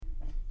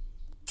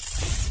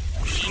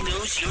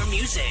knows your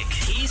music.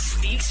 He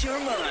speaks your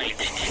mind.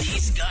 And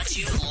he's got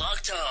you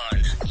locked on.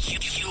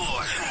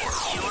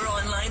 Your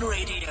online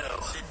radio.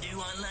 The new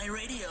online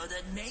radio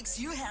that makes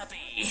you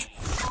happy.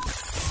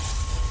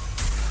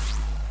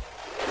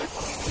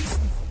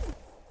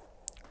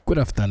 Good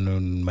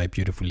afternoon, my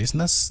beautiful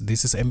listeners.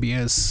 This is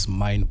MBS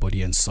Mind,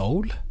 Body and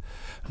Soul.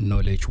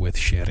 Knowledge worth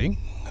sharing.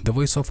 The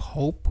voice of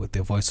hope,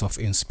 the voice of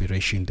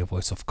inspiration, the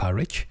voice of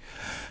courage.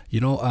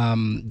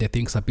 The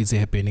things are busy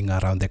happening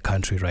around the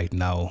country right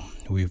now.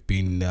 We've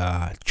been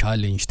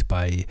challenged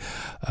by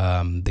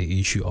the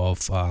issue of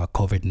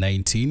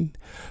COVID-19,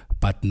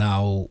 but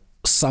now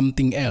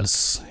something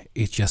else,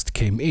 it just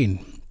came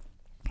in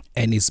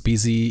and it's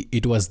busy.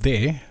 It was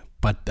there,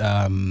 but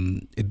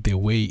the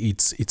way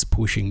it's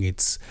pushing,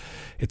 it's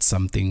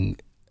something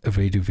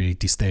very, very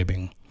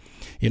disturbing.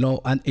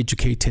 An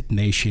educated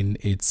nation,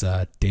 it's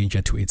a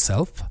danger to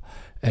itself.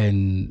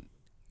 And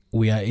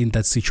we are in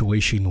that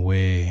situation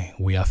where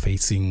we are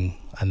facing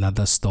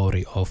another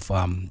story of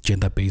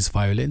gender-based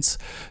violence.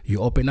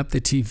 You open up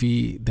the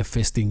TV, the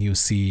first thing you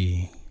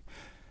see,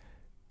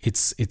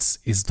 it's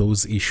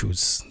those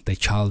issues. The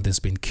child has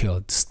been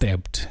killed,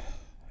 stabbed.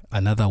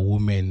 Another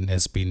woman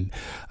has been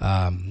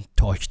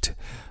tortured,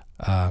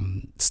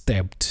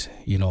 stabbed,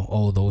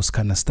 all those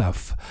kind of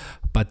stuff.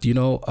 But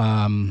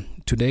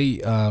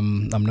today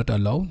I'm not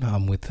alone.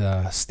 I'm with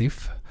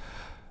Steve.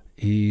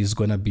 He's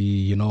gonna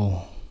be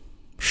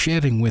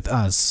sharing with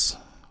us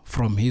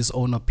from his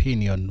own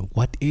opinion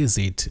what is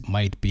it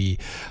might be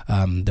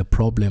the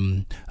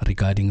problem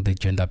regarding the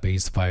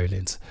gender-based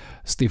violence.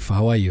 Steve,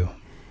 how are you?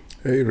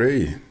 Hey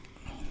Ray,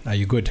 are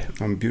you good?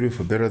 I'm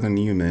beautiful, better than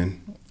you,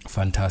 man.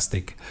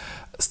 Fantastic.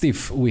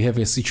 Steve, we have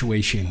a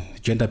situation,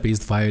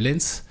 gender-based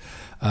violence.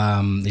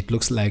 It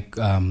looks like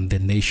the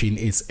nation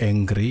is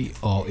angry,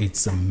 or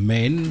it's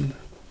men,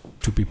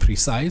 to be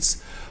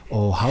precise,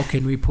 or how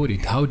can we put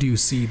it? How do you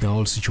see the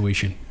whole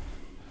situation?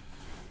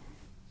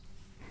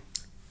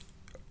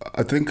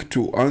 I think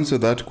to answer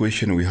that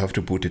question, we have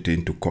to put it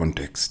into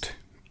context.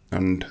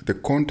 And the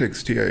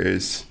context here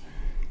is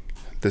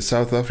the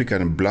South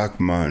African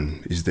black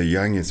man is the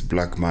youngest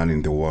black man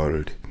in the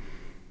world.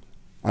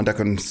 And I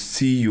can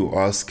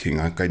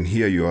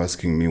hear you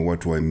asking me, what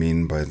do I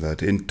mean by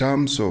that? In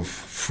terms of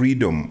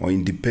freedom or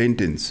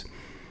independence,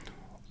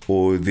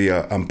 or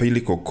their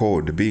umbilical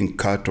cord being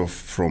cut off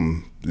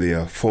from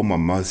their former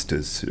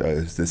masters,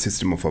 the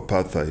system of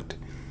apartheid,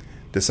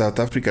 the South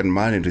African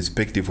man,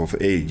 irrespective of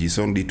age, is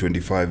only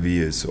 25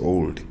 years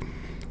old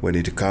when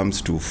it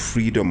comes to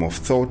freedom of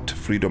thought,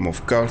 freedom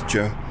of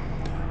culture,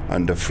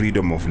 and the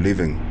freedom of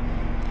living.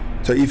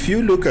 So if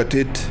you look at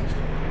it,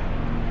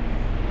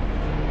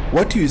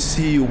 what you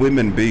see,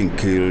 women being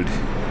killed,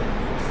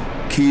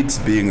 kids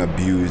being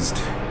abused,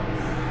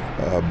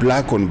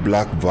 black on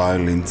black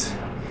violence,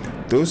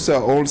 those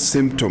are all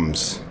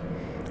symptoms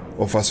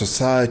of a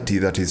society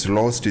that has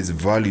lost its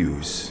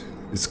values,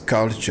 its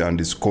culture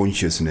and its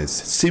consciousness.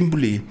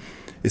 Simply,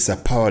 it's a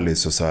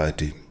powerless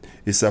society.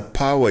 It's a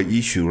power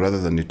issue rather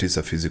than it is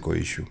a physical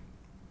issue.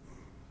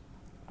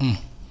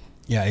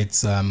 Yeah,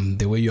 it's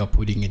the way you are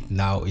putting it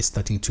now is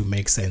starting to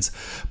make sense.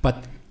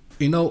 But,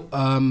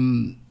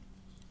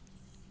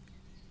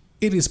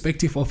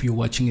 irrespective of you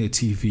watching a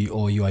TV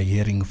or you are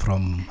hearing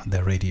from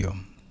the radio,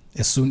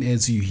 as soon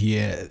as you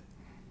hear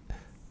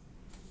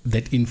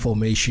that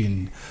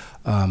information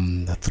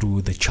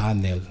through the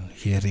channel,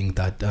 hearing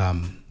that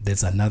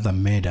there's another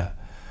murder,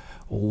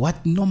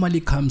 what normally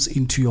comes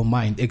into your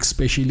mind,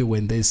 especially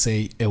when they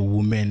say a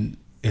woman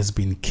has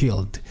been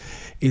killed?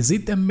 Is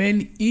it a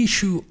man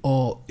issue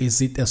or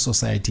is it a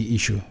society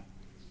issue?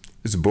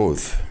 It's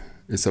both.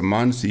 It's a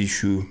man's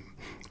issue,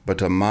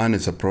 but a man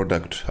is a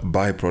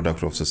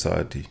byproduct of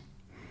society.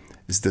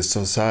 It's the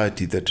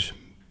society that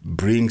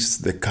brings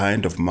the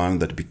kind of man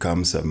that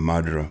becomes a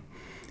murderer.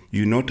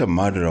 You're not a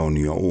murderer on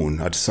your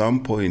own. At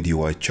some point,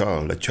 you are a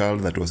child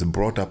that was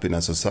brought up in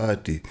a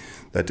society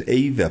that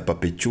either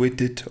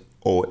perpetuated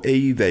or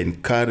either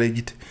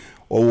encouraged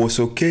or was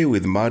okay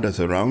with murders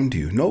around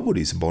you.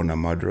 Nobody is born a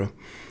murderer.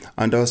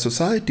 And our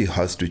society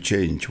has to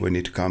change when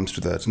it comes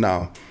to that.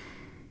 Now,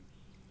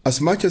 as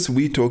much as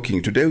we're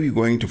talking, today we're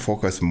going to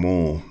focus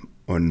more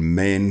on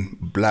men,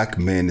 black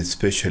men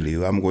especially.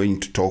 I'm going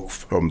to talk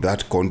from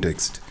that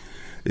context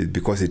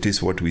because it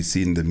is what we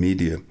see in the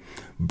media.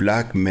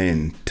 Black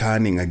men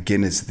turning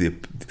against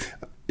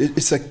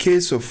it's a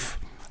case of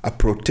a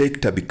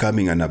protector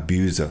becoming an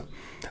abuser.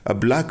 A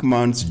black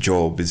man's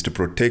job is to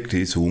protect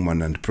his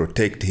woman and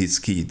protect his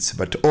kids.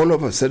 But all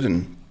of a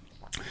sudden,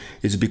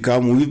 we've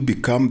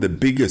become the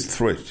biggest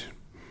threat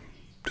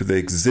to the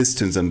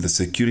existence and the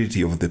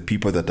security of the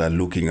people that are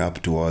looking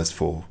up to us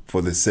for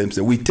the same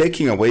thing. We're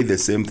taking away the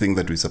same thing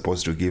that we're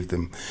supposed to give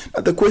them.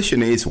 Now the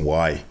question is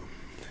why?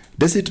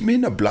 Does it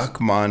mean a black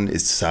man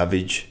is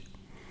savage?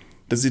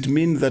 Does it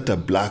mean that a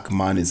black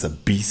man is a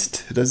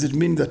beast? Does it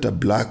mean that a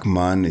black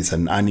man is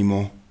an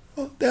animal?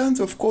 Well, the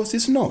answer, of course,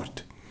 is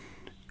not.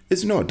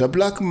 It's not. A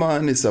black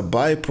man is a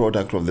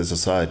byproduct of the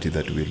society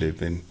that we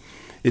live in.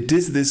 It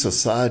is this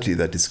society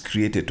that is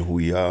created who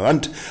we are.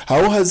 And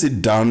how has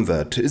it done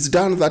that? It's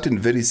done that in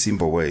very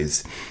simple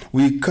ways.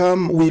 We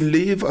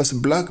live as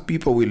black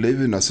people, we live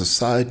in a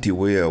society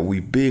where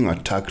we're being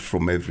attacked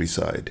from every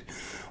side.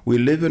 We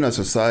live in a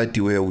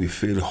society where we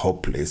feel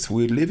hopeless.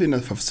 We live in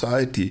a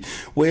society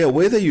where,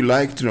 whether you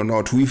like it or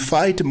not, we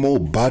fight more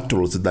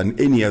battles than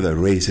any other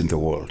race in the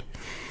world.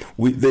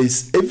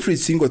 There's every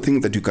single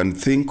thing that you can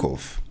think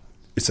of.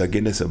 It's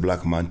against a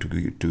black man to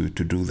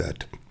do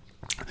that.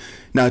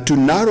 Now, to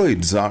narrow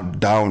it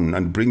down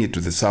and bring it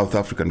to the South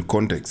African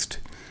context,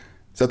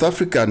 South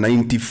Africa,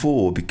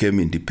 1994, became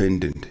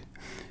independent.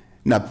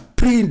 Now,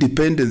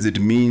 pre-independence, it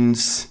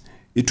means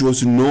it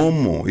was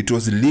normal, it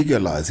was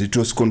legalized, it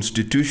was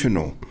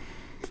constitutional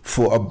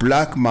for a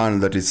black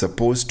man that is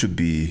supposed to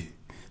be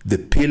the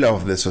pillar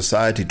of the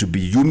society to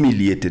be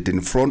humiliated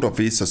in front of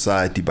his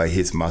society by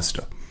his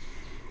master.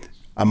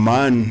 A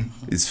man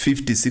is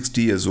 50,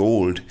 60 years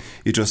old.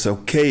 It was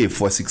okay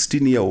for a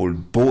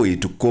 16-year-old boy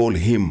to call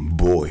him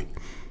boy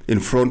in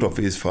front of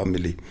his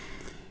family.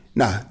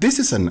 Now, this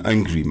is an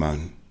angry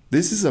man.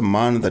 This is a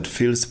man that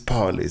feels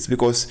powerless,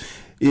 because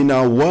in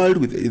our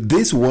world,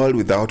 this world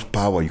without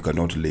power, you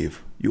cannot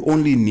live. You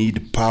only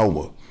need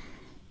power.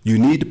 You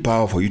need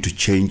power for you to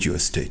change your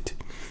state.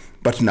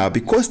 But now,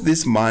 because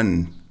this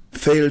man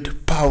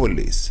felt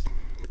powerless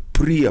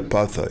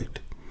pre-apartheid,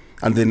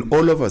 and then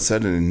all of a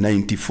sudden in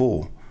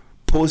 94,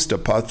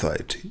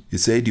 post-apartheid, he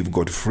said you've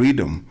got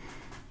freedom,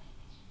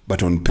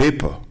 but on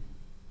paper,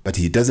 but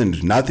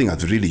nothing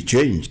has really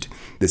changed.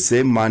 The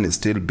same man is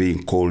still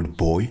being called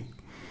boy.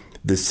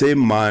 The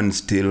same man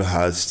still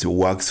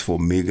works for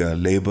meager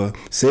labor.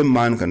 Same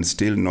man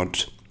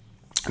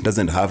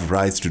doesn't have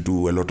rights to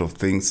do a lot of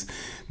things.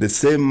 The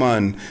same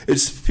man,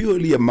 it's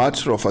purely a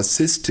matter of a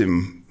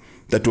system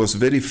that was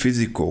very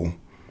physical,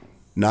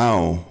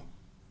 now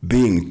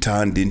being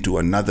turned into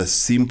another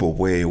simple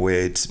way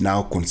where it's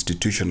now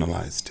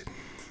constitutionalized.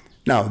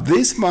 Now,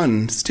 this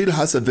man still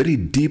has a very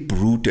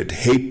deep-rooted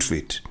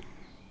hatred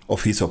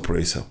of his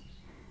oppressor.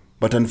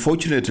 But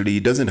unfortunately, he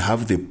doesn't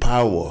have the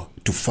power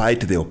to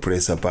fight the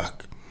oppressor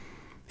back.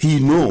 He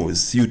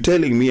knows, you're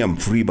telling me I'm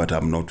free, but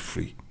I'm not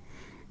free.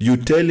 You're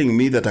telling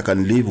me that I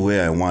can live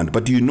where I want,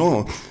 but you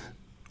know,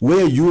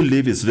 where you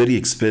live is very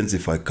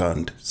expensive, I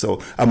can't.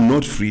 So I'm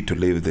not free to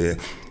live there.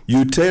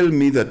 You tell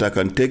me that I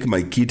can take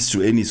my kids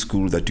to any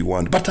school that you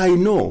want, but I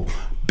know,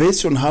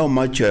 based on how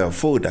much I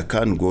afford, I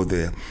can't go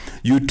there.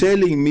 You're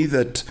telling me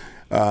that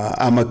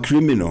I'm a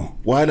criminal,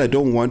 while I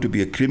don't want to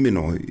be a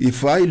criminal.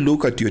 If I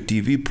look at your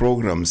TV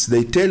programs,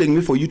 they're telling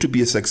me for you to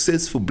be a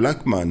successful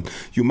black man,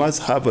 you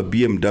must have a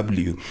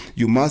BMW,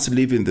 you must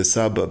live in the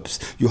suburbs,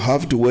 you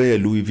have to wear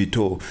Louis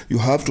Vuitton, you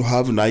have to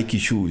have Nike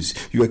shoes,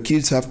 your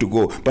kids have to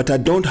go. But I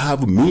don't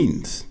have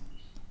means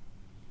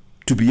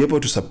to be able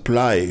to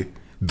supply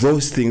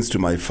those things to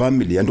my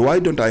family. And why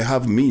don't I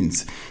have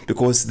means?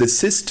 Because the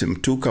system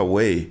took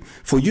away.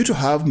 For you to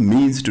have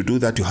means to do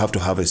that, you have to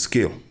have a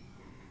skill.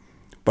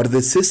 But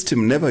the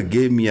system never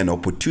gave me an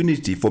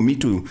opportunity for me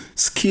to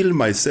skill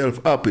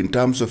myself up in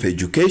terms of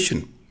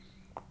education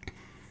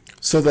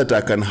so that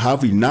I can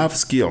have enough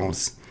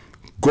skills,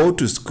 go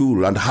to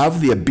school, and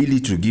have the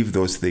ability to give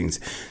those things.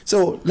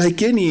 So,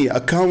 like any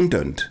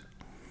accountant,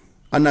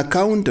 an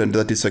accountant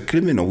that is a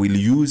criminal will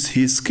use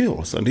his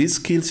skills, and his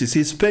skills is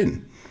his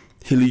pen.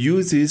 He'll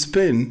use his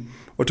pen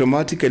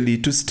automatically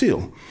to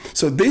steal.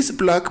 So this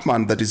black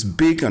man that is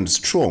big and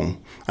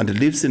strong and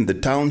lives in the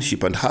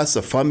township and has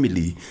a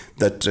family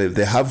that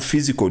they have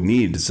physical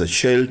needs,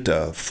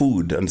 shelter,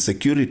 food, and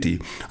security,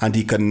 and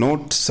he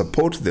cannot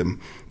support them,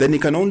 then he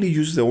can only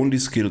use the only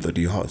skill that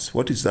he has.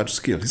 What is that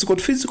skill? He's got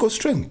physical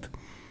strength.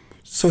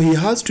 So he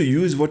has to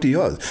use what he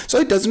has. So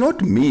it does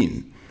not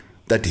mean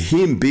that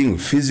him being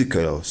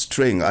physical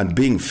strength and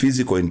being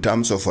physical in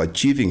terms of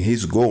achieving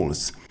his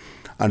goals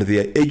and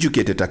the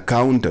educated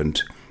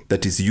accountant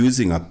that is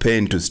using a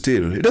pen to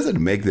steal, it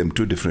doesn't make them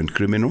two different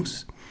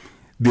criminals.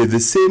 They're the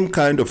same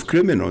kind of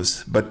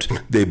criminals, but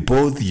they're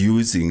both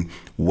using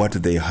what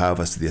they have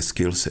as their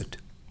skill set.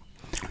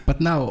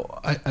 But now,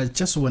 I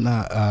just want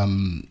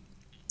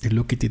to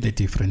look at it a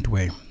different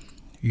way.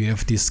 You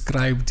have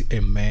described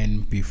a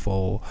man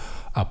before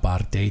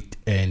apartheid,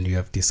 and you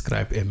have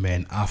described a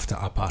man after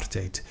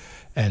apartheid.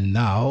 And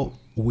now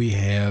we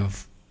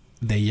have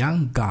the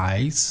young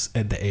guys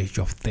at the age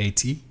of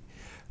 30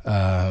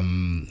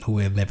 who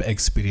have never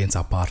experienced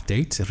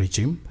apartheid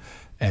regime,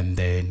 and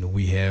then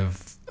we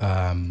have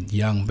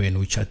young men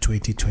which are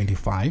 20,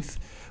 25,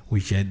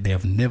 which they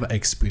have never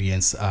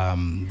experienced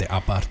the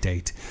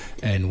apartheid.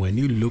 And when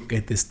you look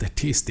at the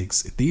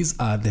statistics, these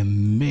are the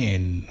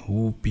men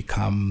who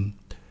become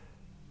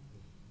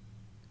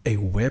a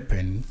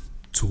weapon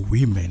to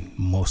women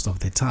most of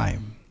the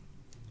time,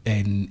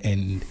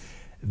 and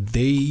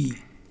they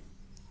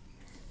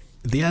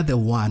are the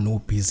one who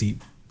busy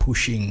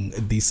pushing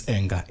this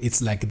anger.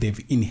 It's like they've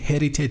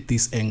inherited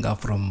this anger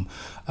from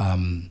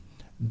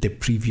the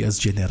previous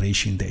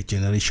generation, the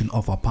generation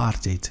of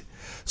apartheid.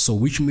 So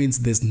which means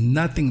there's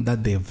nothing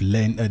that they've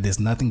learned, there's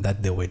nothing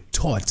that they were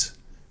taught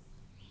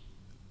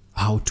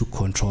how to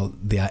control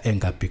their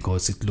anger,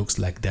 because it looks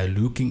like they're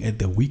looking at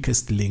the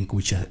weakest link,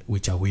 which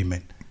are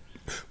women.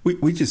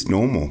 Which is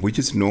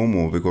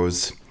normal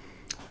because,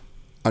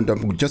 and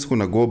I'm just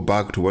going to go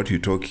back to what you're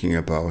talking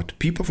about.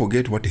 People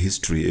forget what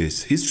history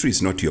is. History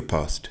is not your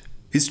past.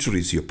 History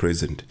is your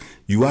present.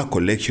 You are a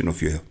collection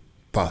of your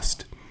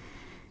past.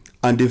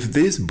 And if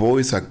these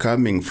boys are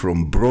coming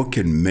from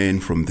broken men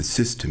from the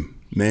system,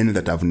 men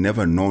that have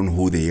never known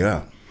who they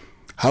are,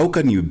 how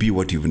can you be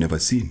what you've never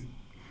seen?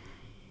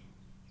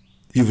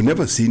 You've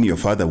never seen your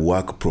father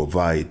work,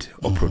 provide,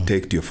 or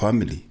protect your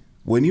family.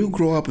 When you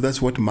grow up,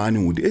 that's what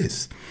manhood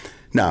is.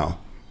 Now,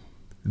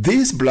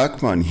 this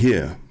black man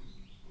here,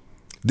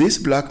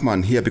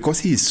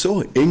 because he is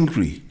so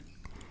angry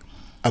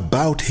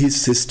about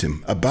his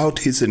system, about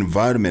his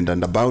environment,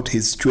 and about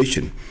his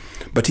situation,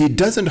 but he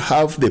doesn't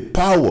have the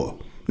power.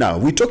 Now,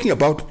 we're talking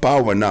about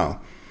power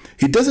now.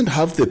 He doesn't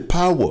have the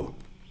power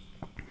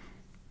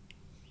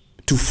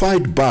to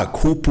fight back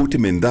who put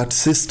him in that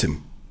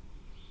system.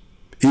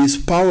 He is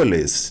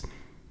powerless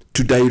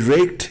to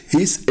direct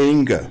his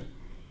anger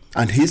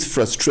and his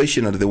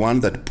frustration at the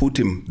one that put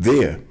him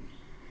there.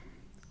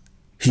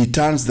 He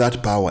turns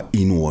that power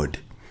inward.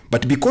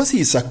 But because he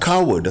is a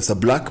coward as a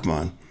black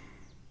man,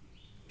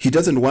 he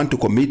doesn't want to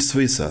commit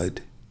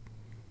suicide.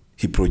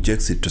 He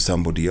projects it to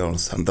somebody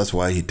else, and that's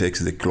why he takes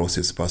the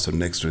closest person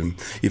next to him.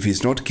 If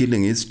he's not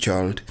killing his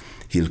child,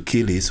 he'll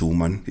kill his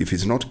woman. If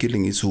he's not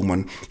killing his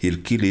woman, he'll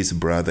kill his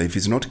brother. If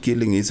he's not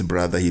killing his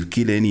brother, he'll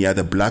kill any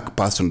other black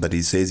person that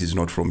he says is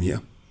not from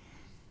here.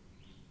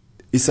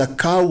 It's a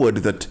coward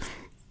that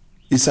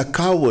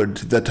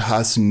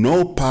has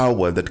no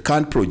power, that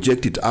can't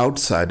project it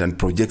outside and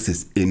projects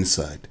it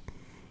inside.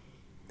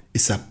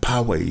 It's a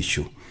power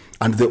issue.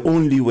 And the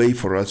only way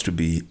for us to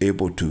be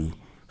able to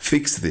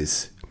fix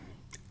this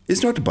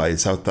is not by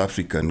South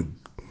African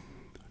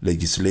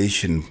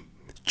legislation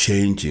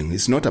changing.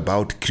 It's not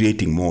about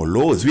creating more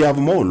laws. We have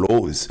more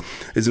laws.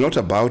 It's not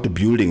about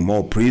building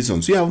more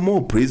prisons. We have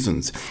more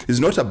prisons. It's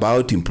not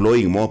about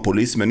employing more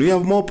policemen. We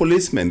have more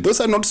policemen. Those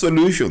are not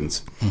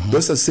solutions.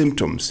 Those are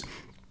symptoms.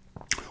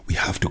 We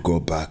have to go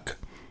back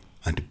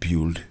and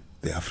build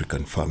the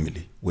African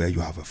family, where you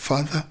have a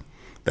father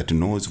that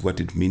knows what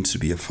it means to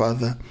be a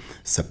father,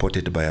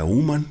 supported by a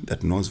woman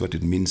that knows what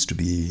it means to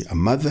be a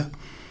mother.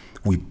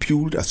 We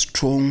build a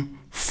strong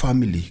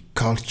family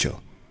culture,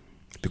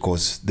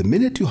 because the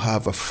minute you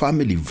have a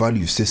family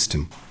value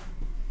system,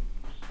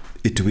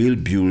 it will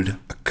build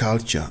a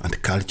culture,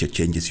 and culture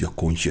changes your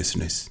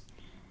consciousness.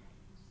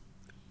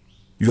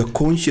 Your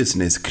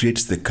consciousness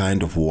creates the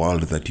kind of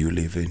world that you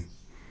live in.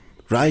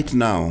 Right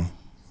now,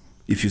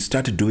 if you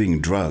start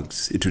doing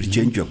drugs, it will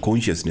change your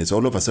consciousness.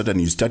 All of a sudden,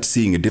 you start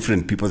seeing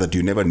different people that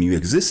you never knew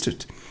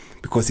existed,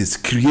 because it's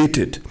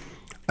created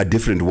a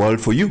different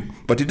world for you.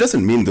 But it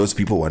doesn't mean those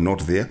people were not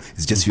there.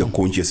 It's just your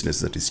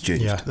consciousness that is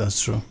changed. Yeah,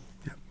 that's true.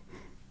 Yeah.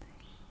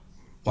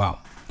 Wow.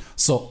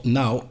 So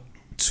now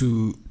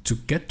to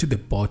get to the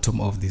bottom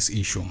of this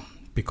issue,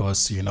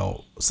 because, you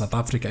know, South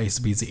Africa is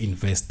busy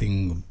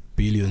investing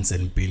billions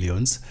and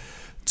billions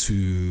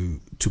to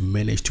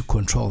manage to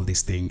control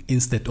this thing,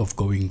 instead of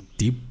going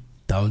deep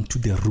down to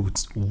the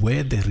roots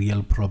where the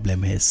real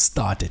problem has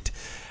started.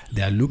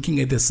 They are looking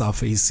at the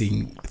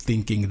surfacing,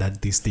 thinking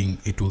that this thing,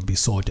 it will be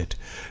sorted.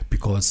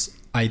 Because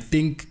I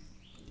think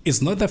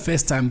it's not the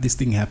first time this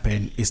thing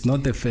happened. It's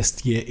not the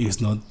first year.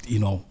 It's not, you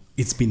know,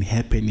 it's been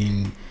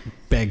happening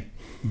back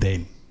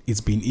then.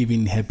 It's been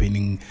even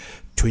happening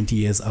 20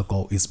 years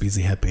ago. It's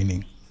busy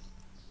happening.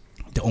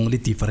 The only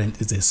difference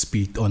is the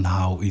speed on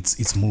how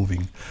it's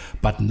moving.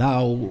 But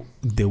now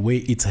the way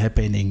it's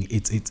happening,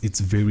 it's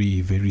very,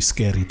 very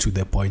scary, to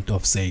the point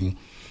of saying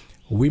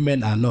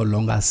women are no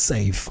longer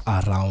safe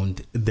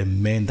around the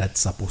men that's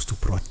supposed to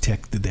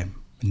protect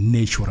them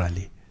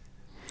naturally.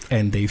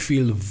 And they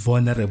feel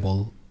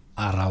vulnerable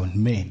around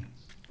men.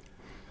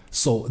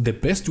 So the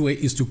best way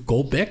is to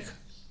go back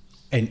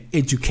and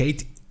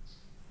educate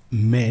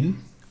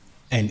men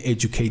and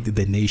educate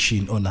the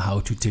nation on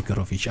how to take care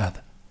of each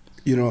other.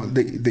 You know,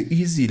 the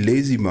easy,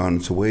 lazy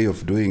man's way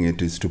of doing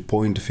it is to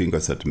point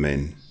fingers at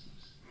men.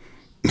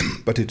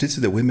 But it is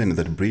the women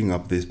that bring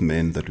up these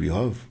men that we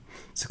have.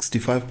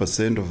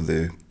 65% of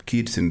the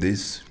kids in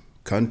this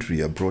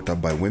country are brought up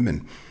by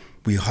women.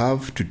 We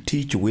have to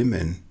teach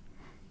women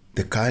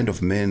the kind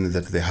of men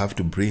that they have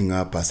to bring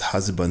up as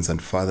husbands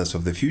and fathers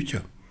of the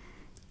future.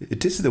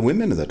 It is the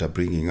women that are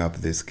bringing up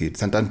these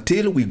kids. And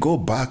until we go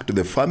back to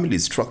the family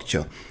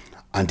structure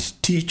and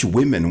teach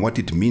women what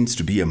it means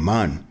to be a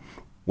man,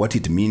 what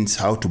it means,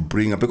 how to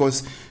bring up.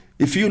 Because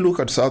if you look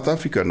at South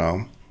Africa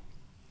now,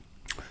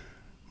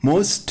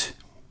 most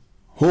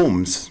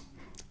homes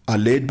are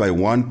led by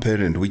one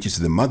parent, which is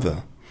the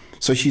mother.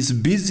 So she's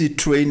busy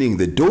training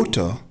the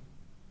daughter,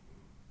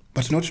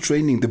 but not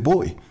training the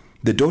boy.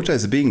 The daughter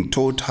is being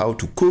taught how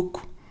to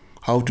cook,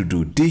 how to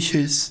do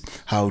dishes,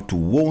 how to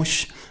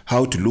wash,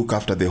 how to look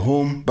after the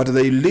home. But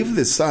they leave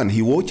the son.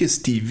 He watches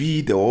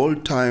TV the whole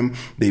time.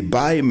 They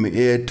buy him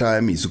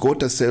airtime. He's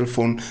got a cell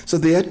phone. So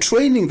they are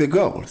training the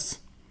girls.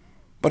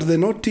 But they're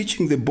not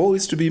teaching the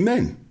boys to be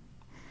men.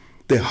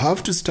 They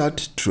have to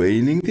start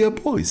training their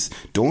boys.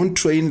 Don't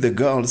train the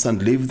girls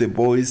and leave the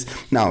boys.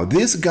 Now,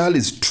 this girl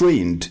is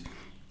trained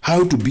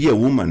how to be a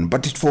woman,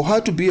 but for her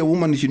to be a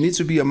woman, she needs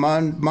to be a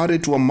man,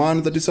 married to a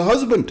man that is a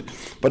husband.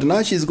 But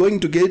now she's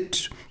going to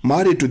get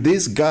married to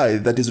this guy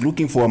that is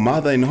looking for a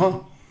mother in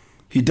her.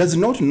 He does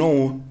not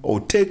know or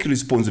take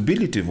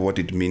responsibility for what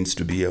it means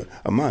to be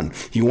a man.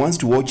 He wants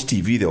to watch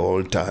TV the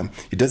whole time.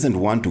 He doesn't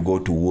want to go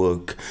to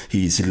work.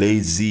 He is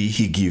lazy.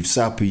 He gives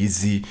up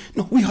easy.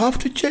 No, we have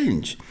to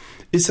change.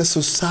 It's a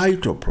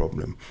societal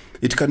problem.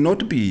 It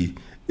cannot be,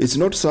 it's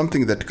not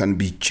something that can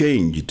be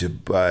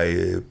changed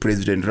by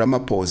President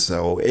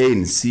Ramaphosa or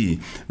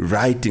ANC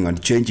writing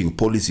and changing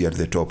policy at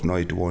the top. No,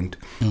 it won't.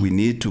 We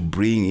need to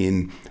bring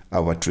in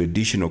our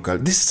traditional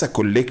culture. This is a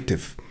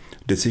collective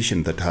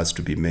decision that has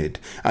to be made,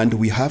 and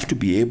we have to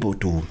be able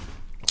to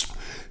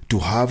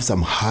have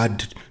some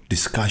hard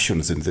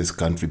discussions in this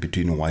country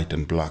between white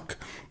and black.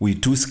 We're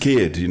too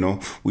scared,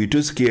 we're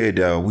too scared.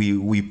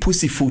 We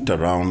pussyfoot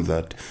around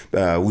that.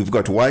 We've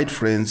got white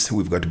friends,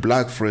 we've got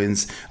black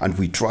friends, and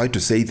we try to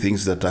say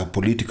things that are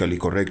politically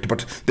correct.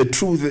 But the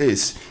truth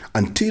is,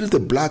 until the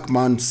black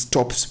man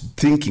stops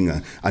thinking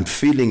and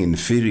feeling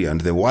inferior, and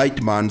the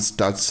white man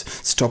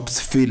stops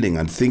feeling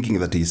and thinking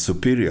that he's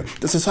superior,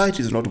 the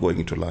society is not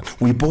going to learn.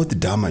 We're both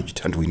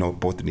damaged, and we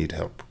both need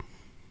help.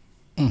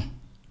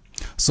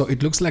 So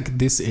it looks like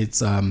this,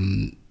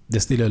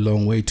 there's still a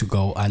long way to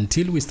go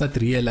until we start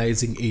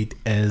realizing it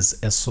as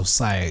a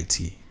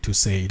society to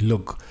say,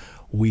 look,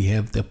 we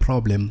have the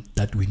problem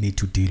that we need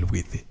to deal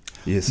with.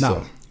 Yes, now,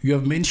 sir. You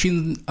have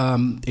mentioned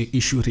an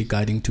issue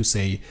regarding to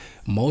say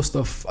most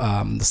of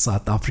the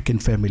South African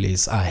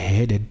families are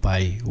headed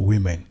by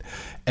women,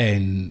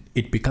 and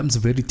it becomes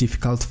very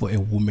difficult for a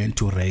woman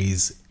to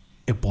raise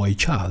a boy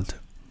child.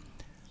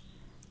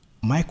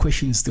 My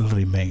question still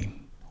remains,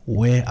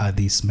 where are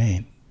these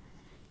men?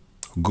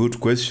 Good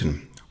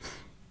question.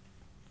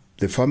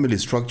 The family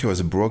structure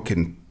was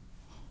broken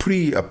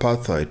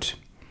pre-apartheid.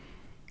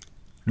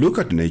 Look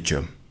at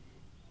nature.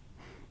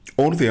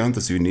 All the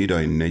answers you need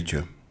are in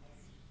nature.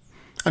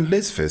 And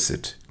let's face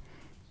it,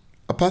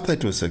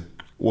 apartheid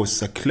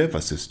was a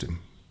clever system.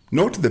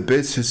 Not the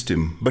best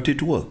system, but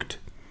it worked.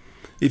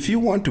 If you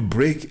want to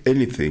break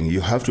anything,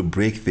 you have to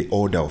break the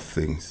order of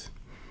things.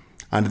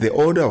 And the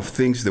order of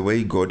things, the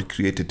way God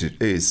created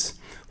it is,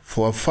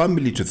 for a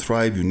family to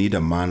thrive, you need a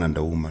man and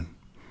a woman.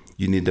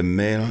 You need a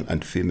male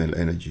and female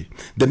energy.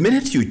 The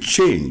minute you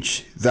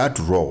change that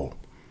role,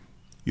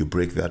 you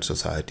break that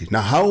society. Now,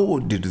 how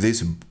did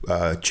this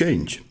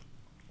change?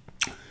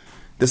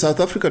 The South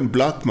African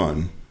black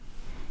man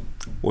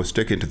was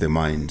taken to the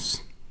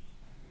mines,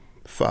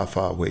 far,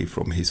 far away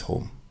from his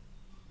home.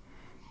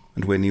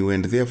 And when he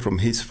went there from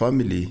his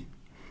family,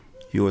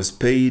 he was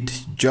paid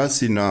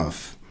just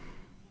enough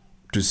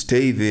to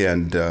stay there,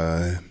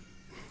 and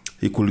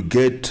he could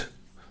get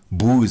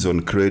booze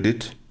on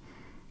credit.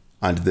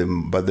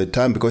 And by the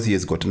time, because he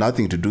has got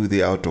nothing to do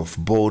there out of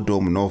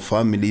boredom, no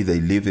family, they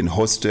live in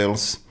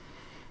hostels.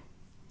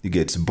 He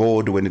gets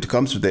bored. When it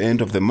comes to the end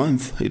of the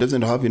month, he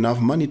doesn't have enough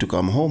money to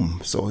come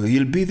home. So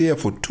he'll be there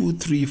for 2,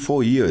 3,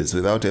 4 years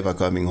without ever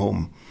coming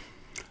home.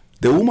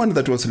 The woman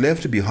that was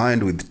left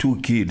behind with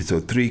 2 kids or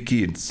 3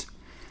 kids,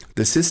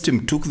 the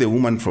system took the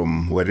woman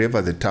from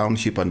wherever the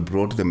township and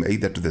brought them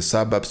either to the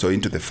suburbs or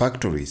into the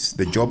factories,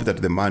 the job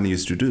that the man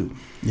used to do.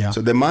 Yeah.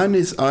 So the man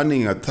is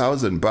earning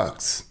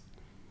 $1,000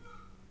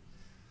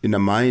 in a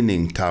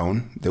mining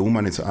town. The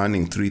woman is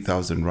earning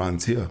 3,000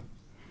 rands here.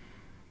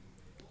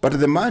 But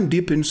the man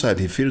deep inside,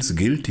 he feels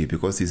guilty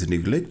because he's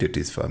neglected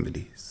his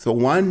family. So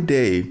one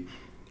day,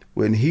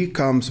 when he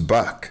comes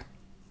back,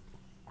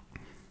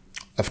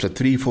 after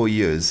 3, 4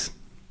 years,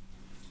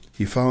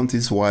 he found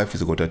his wife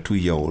has got a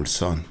 2-year-old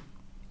son.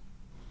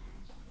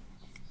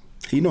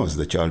 He knows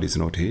the child is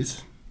not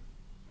his.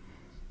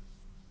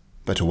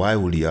 But why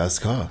would he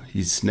ask her? He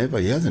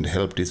hasn't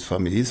helped his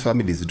family. His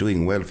family is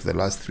doing well for the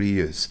last 3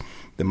 years.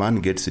 The man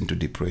gets into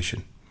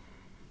depression.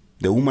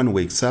 The woman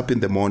wakes up in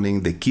the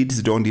morning. The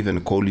kids don't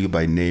even call you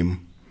by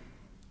name.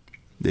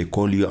 They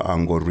call you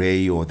Ango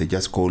Ray, or they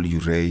just call you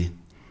Ray.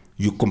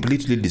 You're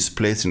completely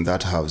displaced in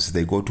that house.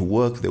 They go to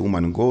work. The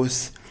woman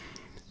goes.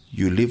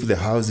 You leave the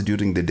house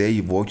during the day.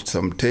 You've watched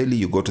some telly.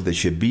 You go to the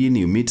shebeen.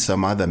 You meet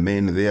some other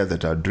men there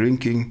that are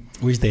drinking.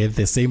 Which they have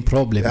the same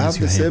problem as you're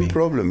having. They have the same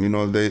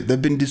problem.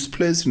 They've been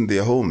displaced in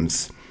their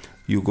homes.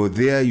 You go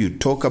there, you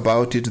talk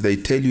about it. They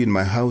tell you, in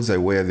my house, I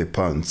wear the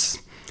pants.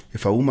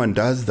 If a woman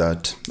does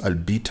that, I'll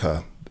beat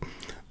her.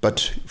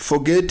 But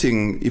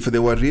forgetting, if they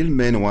were real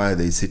men, why are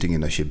they sitting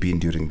in a shebeen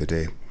during the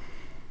day?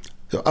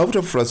 So out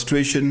of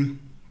frustration,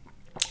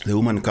 the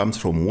woman comes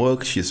from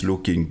work. She's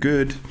looking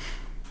good.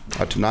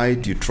 At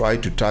night, you try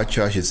to touch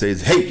her. She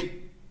says, "Hey,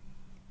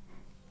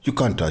 you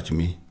can't touch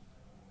me.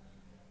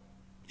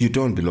 You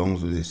don't belong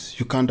to this.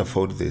 You can't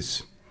afford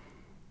this."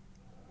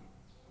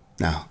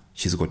 Now,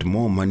 she's got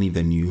more money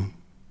than you.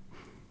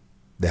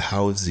 The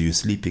house you're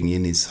sleeping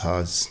in is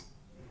hers.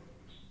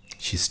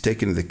 She's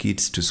taken the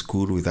kids to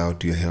school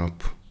without your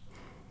help.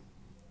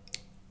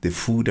 The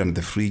food and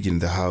the fridge in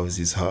the house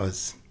is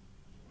hers.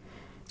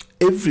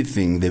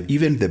 everything,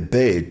 even the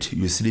bed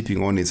you're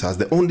sleeping on is hers.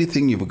 The only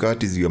thing you've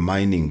got is your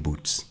mining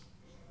boots.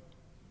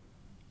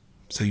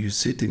 So you're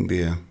sitting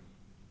there.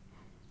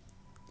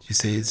 She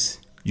says,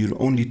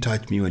 you'll only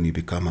touch me when you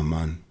become a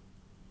man.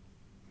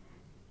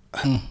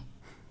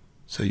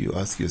 So you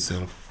ask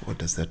yourself, what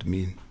does that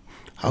mean?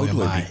 How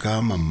do I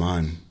become a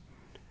man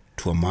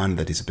to a man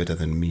that is better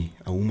than me?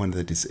 A woman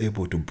that is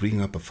able to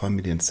bring up a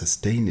family and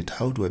sustain it.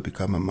 How do I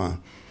become a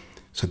man?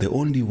 So the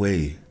only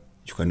way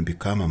you can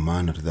become a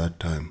man at that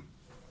time,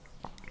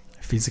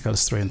 physical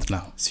strength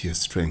now. It's your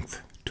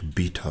strength to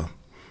beat her.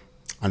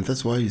 And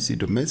that's why you see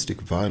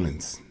domestic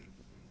violence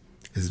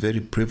is very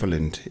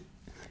prevalent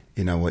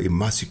in our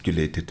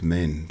emasculated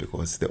men,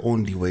 because the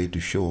only way to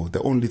show,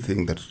 the only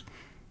thing that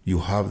you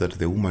have that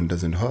the woman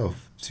doesn't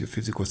have is your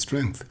physical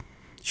strength.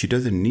 She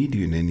doesn't need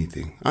you in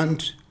anything.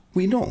 And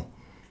we know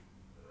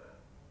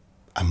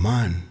a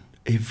man,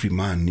 every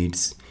man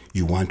needs,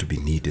 you want to be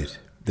needed.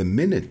 The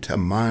minute a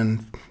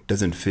man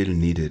doesn't feel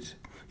needed,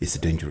 it's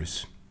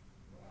dangerous.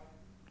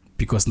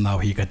 Because now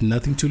he got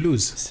nothing to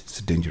lose.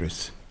 It's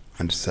dangerous.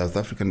 And South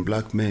African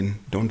black men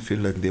don't feel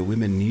like their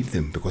women need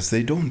them because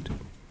they don't.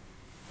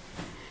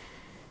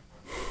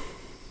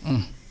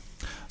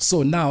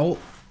 So now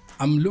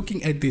I'm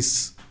looking at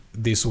this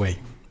way.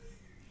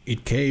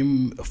 It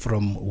came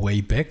from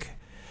way back.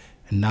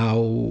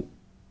 Now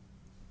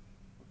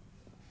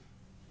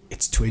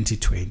it's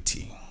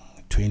 2020,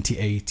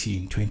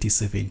 2018,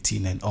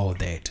 2017 and all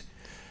that.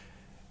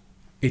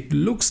 It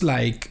looks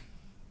like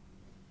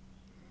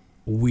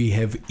we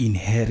have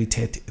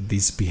inherited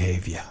this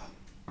behavior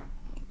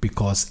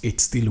because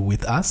it's still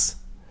with us,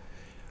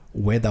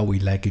 whether we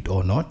like it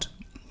or not,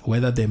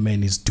 whether the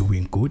man is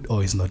doing good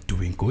or is not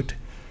doing good,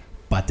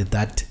 but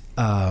that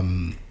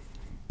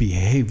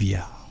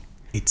behavior,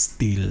 it's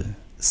still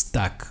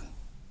stuck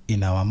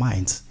in our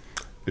minds.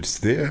 It's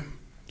there.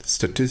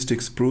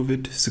 Statistics prove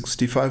it.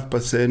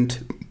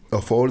 65%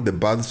 of all the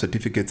birth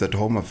certificates at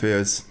Home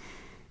Affairs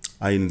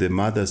are in the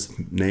mother's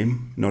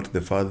name, not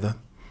the father.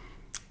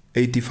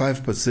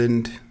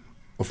 85%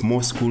 of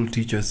most school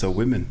teachers are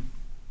women.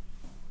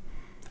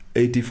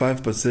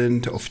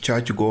 85% of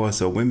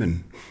churchgoers are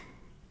women.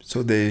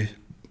 So the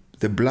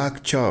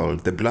black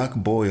child, the black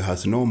boy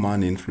has no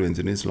man influence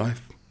in his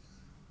life.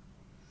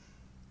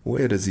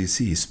 Where does he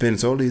see? He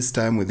spends all his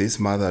time with his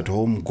mother at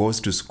home, goes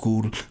to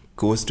school,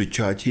 goes to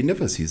church. He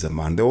never sees a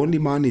man. The only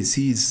man he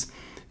sees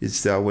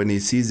is when he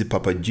sees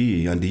Papa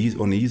G and he's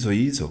on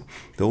Izo.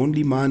 The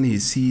only man he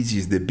sees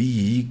is the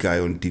BE guy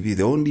on TV.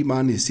 The only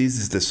man he sees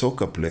is the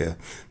soccer player.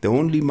 The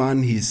only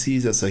man he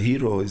sees as a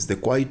hero is the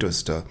Kwaito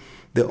star.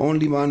 The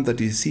only man that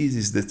he sees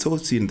is the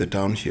Tsotsi in the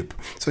township.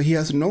 So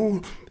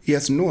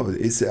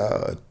it's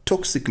a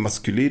toxic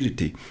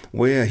masculinity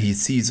where he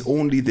sees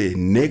only the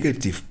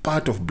negative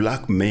part of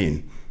black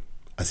men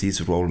as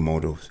his role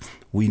models.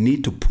 We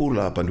need to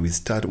pull up and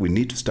we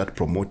need to start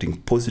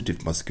promoting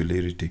positive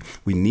masculinity.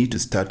 We need to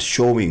start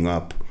showing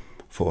up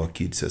for our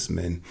kids as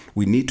men.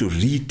 We need to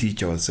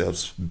reteach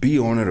ourselves, be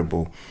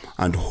honorable,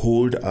 and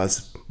hold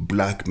us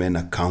black men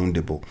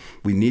accountable.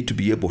 We need to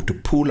be able to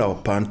pull our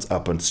pants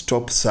up and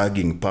stop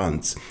sagging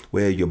pants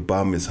where your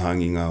bum is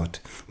hanging out.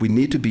 We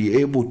need to be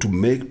able to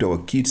make our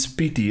kids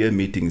PTA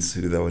meetings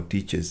with our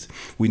teachers.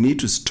 We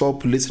need to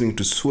stop listening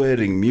to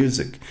swearing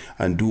music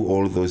and do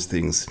all those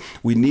things.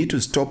 We need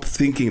to stop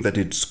thinking that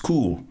it's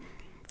cool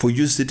for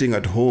you sitting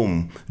at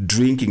home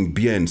drinking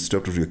beer and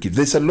stuff with your kids.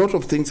 There's a lot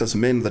of things as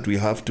men that we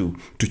have to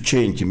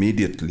change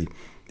immediately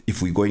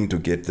if we're going to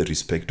get the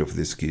respect of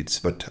these kids.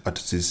 But at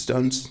this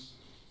stance,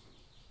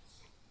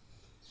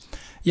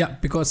 yeah,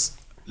 because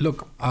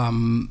look,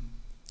 I'm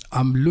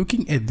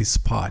looking at this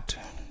part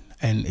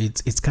and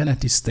it's kind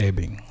of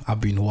disturbing. I've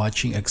been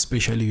watching,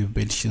 especially you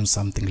mentioned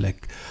something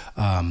like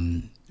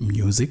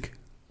music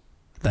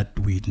that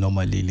we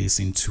normally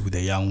listen to,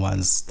 the young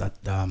ones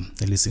that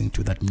they're listening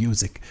to that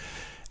music.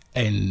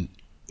 And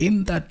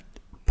in that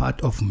part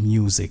of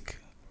music,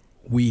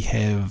 we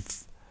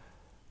have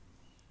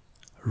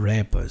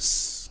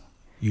rappers.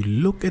 You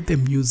look at the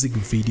music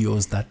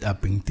videos that are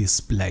being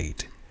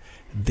displayed.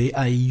 They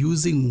are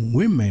using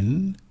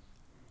women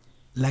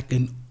like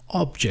an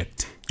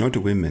object. Not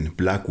women,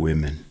 black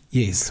women.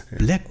 Yes,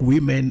 black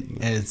women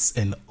as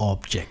an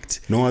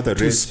object. No other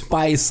race to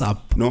spice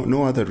up.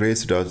 No other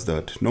race does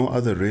that. No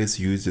other race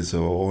uses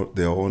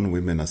their own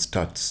women as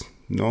stats.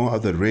 No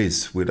other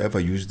race will ever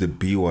use the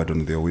B word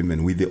on their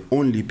women. We're the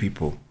only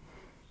people,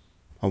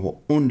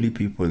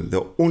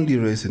 the only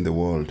race in the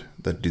world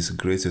that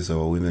disgraces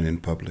our women in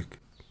public.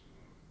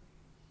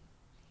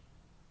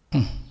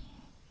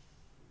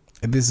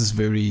 This is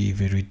very,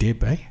 very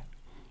deep, eh?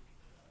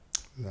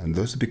 And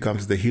those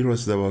becomes the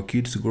heroes that our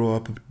kids grow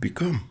up to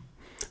become.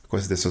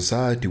 Because the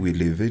society we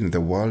live in,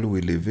 the world we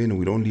live in,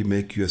 will only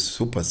make you a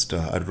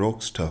superstar, a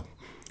rock star,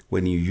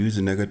 when you use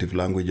negative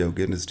language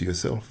against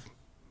yourself.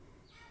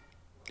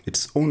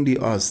 It's only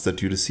us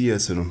that you'll see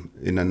us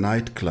in a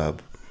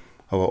nightclub,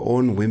 our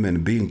own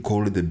women being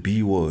called the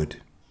B word,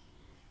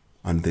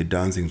 and they're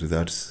dancing to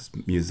that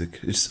music.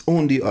 It's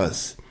only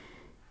us.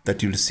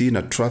 that you'll see in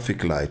a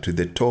traffic light with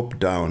the top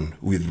down,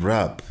 with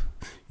rap,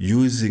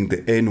 using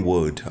the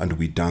N-word, and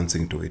we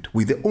dancing to it.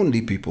 We're the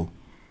only people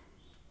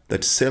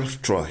that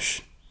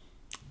self-trash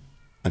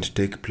and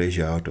take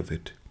pleasure out of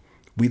it.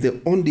 We're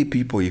the only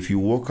people, if you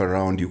walk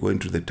around, you go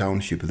into the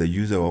township, they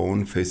use our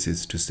own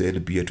faces to sell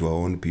beer to our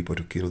own people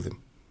to kill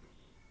them.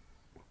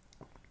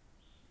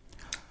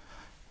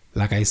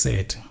 Like I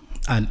said,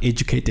 an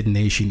educated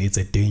nation is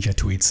a danger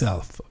to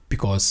itself,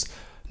 because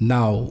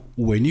now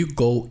when you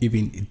go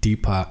even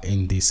deeper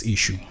in this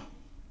issue,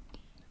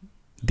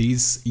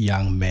 these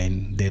young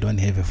men, they don't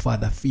have a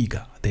father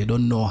figure. They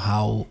don't know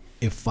how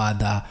a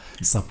father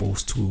is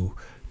supposed to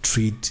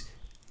treat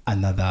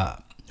another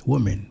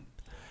woman.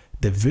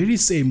 The very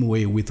same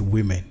way with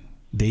women,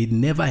 they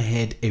never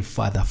had a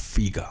father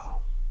figure.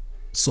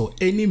 So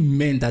any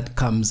man that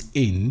comes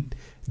in,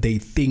 they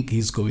think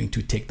he's going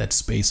to take that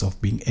space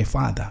of being a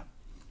father.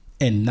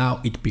 And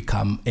now it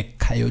become a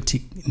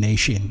chaotic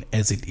nation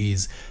as it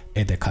is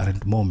at the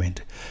current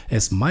moment.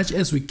 As much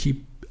as we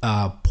keep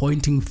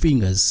pointing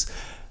fingers,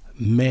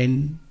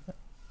 men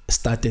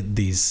started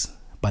this.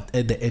 But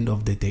at the end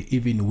of the day,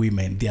 even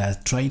women, they are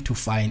trying to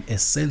find a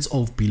sense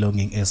of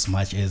belonging as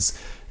much as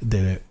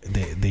the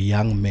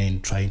young men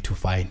trying to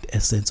find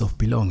a sense of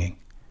belonging.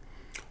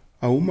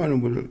 A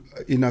woman will,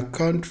 in a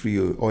country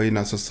or in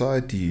a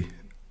society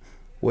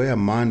where a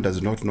man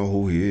does not know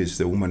who he is,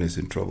 the woman is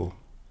in trouble.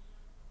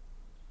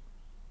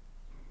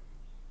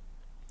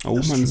 A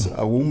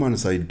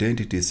woman's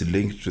identity is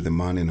linked to the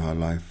man in her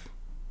life.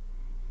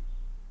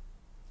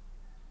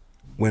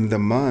 When the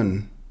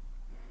man,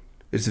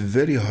 it's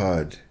very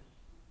hard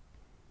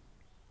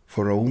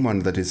for a woman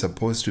that is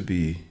supposed to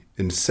be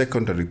in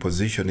secondary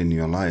position in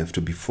your life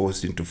to be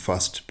forced into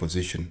first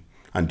position,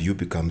 and you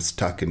become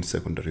stuck in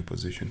secondary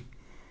position.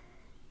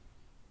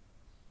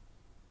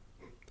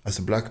 As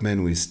a black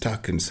man, we're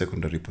stuck in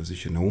secondary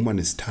position. A woman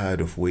is tired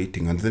of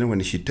waiting, and then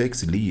when she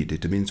takes lead,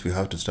 it means we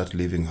have to start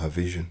living her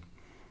vision,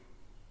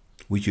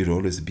 which will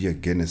always be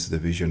against the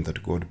vision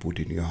that God put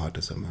in your heart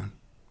as a man.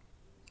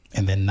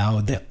 And then now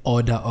the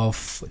order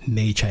of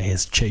nature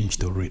has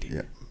changed already.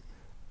 Yeah.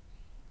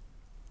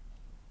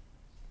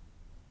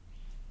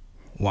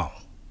 Wow.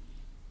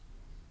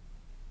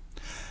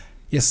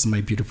 Yes,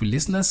 my beautiful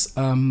listeners,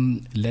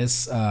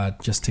 let's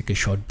just take a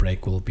short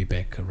break. We'll be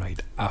back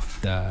right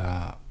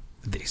after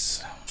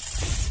this.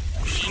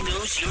 He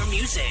knows your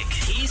music.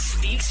 He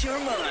speaks your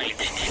mind.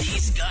 And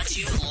he's got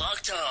you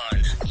locked on.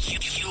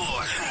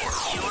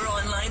 Your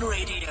online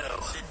radio.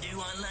 The new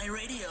online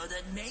radio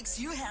that makes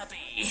you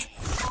happy.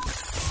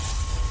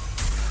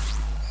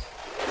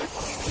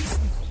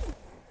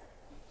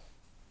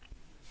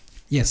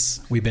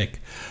 Yes, we're back.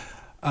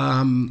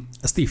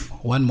 Steve,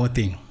 one more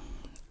thing.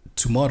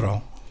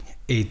 Tomorrow,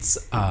 it's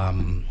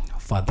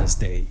Father's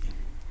Day.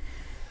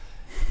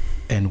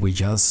 And we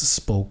just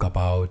spoke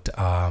about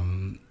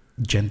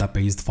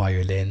gender-based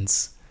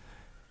violence.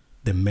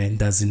 The man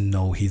doesn't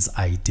know his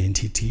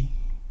identity.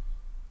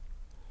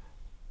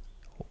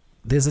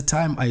 There's a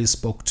time I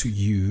spoke to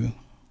you.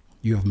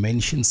 You have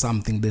mentioned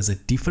something. There's a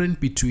difference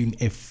between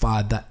a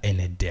father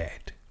and a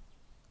dad.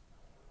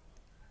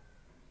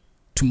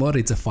 Tomorrow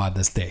it's a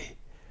Father's Day.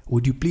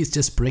 Would you please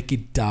just break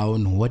it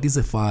down? What is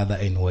a father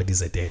and what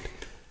is a dad?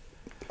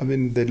 I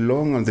mean, the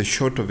long and the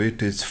short of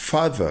it is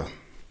father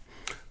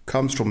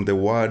comes from the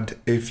word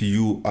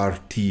F-U-R-T-H-E-R,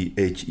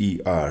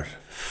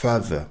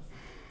 father.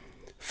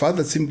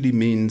 Father simply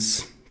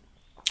means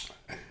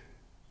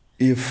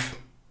if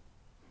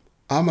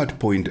I'm at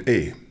point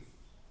A,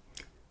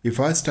 if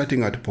I'm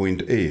starting at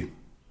point A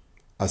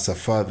as a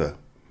father,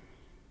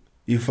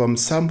 if I'm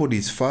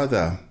somebody's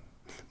father,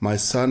 my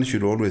son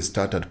should always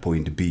start at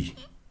point B.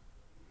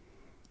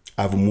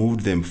 I've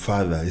moved them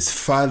further. It's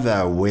farther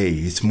away.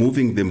 It's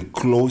moving them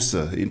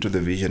closer into the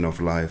vision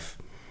of life.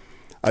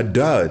 A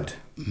dad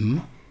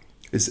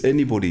is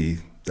anybody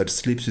that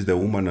sleeps with a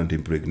woman and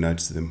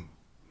impregnates them.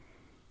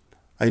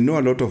 I know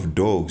a lot of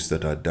dogs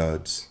that are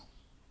dads,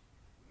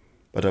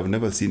 but I've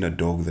never seen a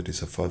dog that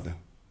is a father.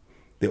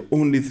 The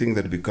only thing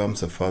that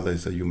becomes a father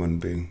is a human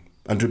being.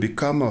 And to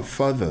become a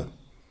father,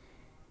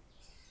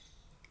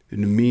 it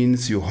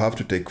means you have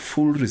to take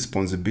full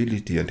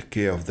responsibility and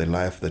care of the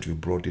life that you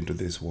brought into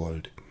this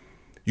world.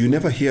 You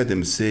never hear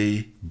them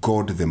say,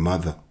 God the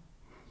mother.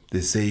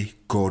 They say,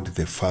 God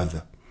the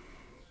father.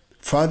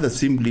 Father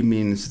simply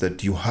means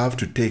that you have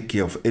to take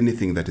care of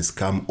anything that has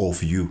come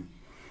of you.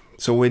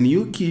 So when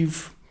you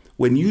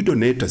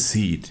donate a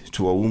seed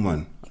to a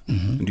woman,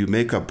 and you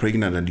make her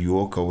pregnant and you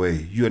walk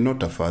away, you are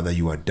not a father,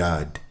 you are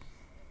dad.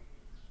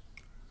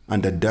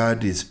 And a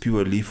dad is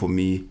purely, for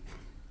me,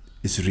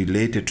 is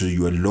related to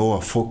your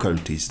lower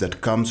faculties that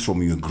comes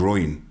from your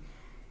groin.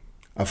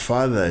 A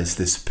father is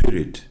the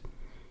spirit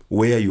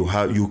where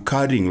you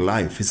carrying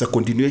life. It's a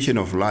continuation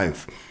of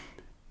life.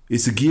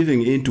 It's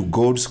giving into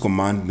God's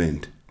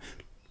commandment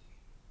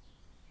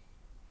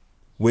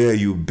where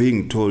you're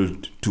being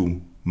told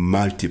to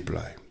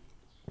multiply,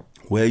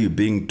 where you're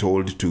being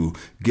told to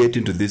get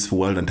into this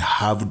world and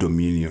have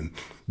dominion.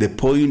 The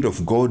point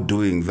of God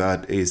doing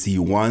that is He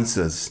wants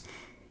us.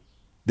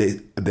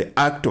 the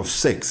act of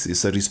sex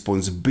is a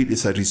responsibility.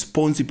 It's a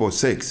responsible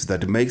sex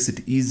that makes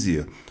it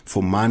easier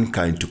for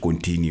mankind to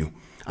continue,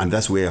 and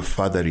that's where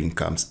fathering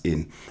comes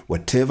in.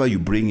 Whatever you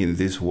bring in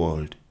this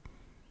world,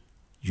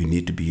 you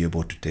need to be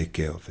able to take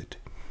care of it,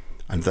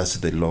 and that's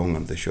the long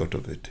and the short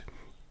of it.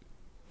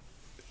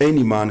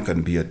 Any man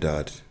can be a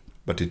dad,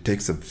 but it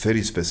takes a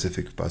very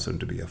specific person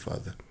to be a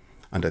father,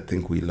 and I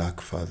think we lack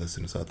fathers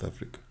in South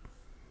Africa.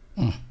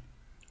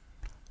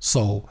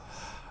 So,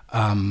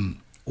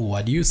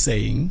 what you're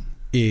saying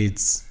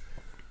is,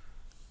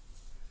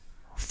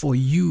 for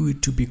you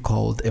to be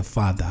called a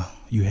father,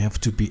 you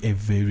have to be a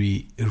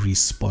very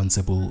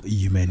responsible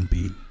human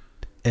being,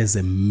 as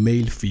a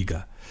male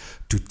figure,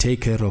 to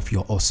take care of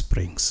your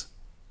offsprings.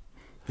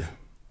 Yeah.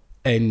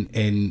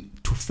 And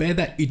to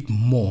further it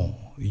more,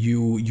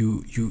 you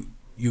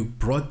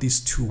brought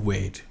these two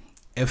words,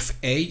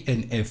 FA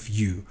and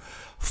FU.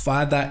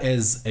 Father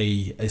as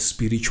a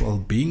spiritual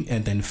being,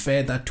 and then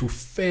further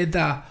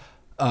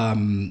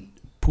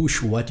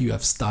push what you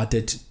have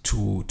started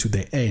to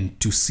the end,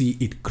 to see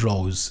it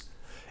grows.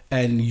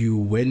 And you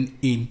went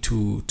in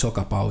to talk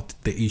about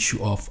the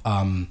issue of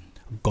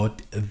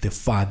God the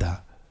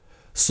Father.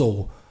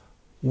 So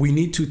we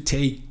need to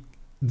take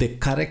the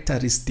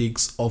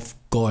characteristics of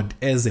God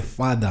as a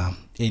father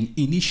and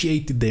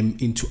initiate them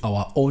into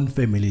our own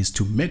families,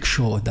 to make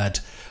sure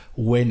that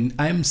when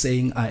I'm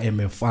saying I am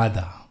a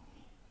father,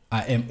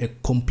 I am a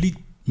complete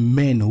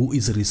man who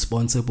is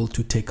responsible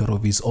to take care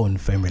of his own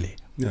family.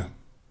 Yeah,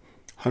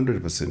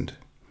 100%.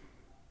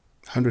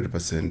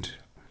 100%.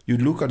 You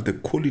look at the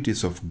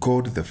qualities of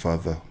God the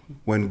Father.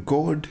 When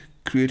God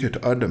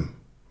created Adam,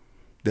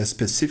 there are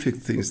specific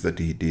things that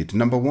he did.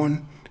 Number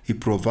one, he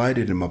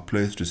provided him a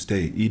place to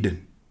stay,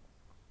 Eden.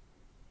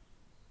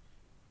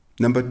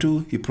 Number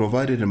two, he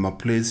provided him a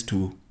place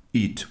to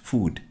eat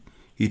food.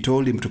 He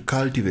told him to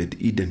cultivate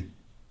Eden.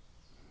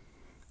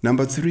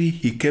 Number three,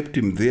 he kept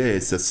him there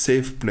as a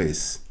safe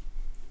place.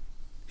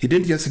 He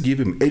didn't just give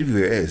him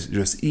everywhere else. It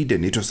was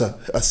Eden. It was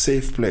a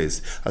safe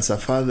place. As a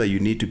father,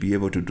 you need to be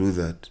able to do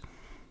that.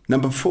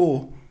 Number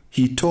four,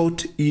 he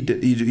taught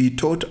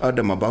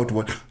Adam about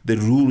what the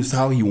rules,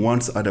 how he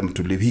wants Adam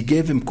to live. He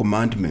gave him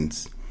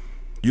commandments.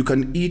 You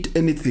can eat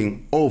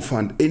anything off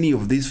and any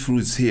of these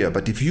fruits here,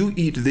 but if you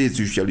eat this,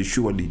 you shall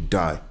surely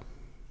die.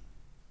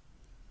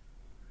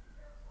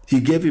 He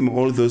gave him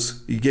all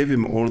those.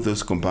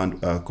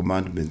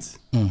 Commandments.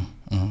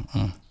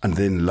 And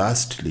then,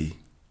 lastly,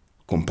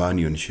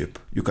 companionship.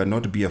 You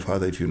cannot be a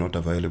father if you're not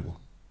available.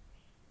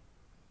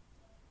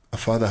 A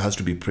father has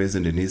to be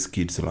present in his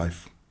kid's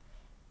life.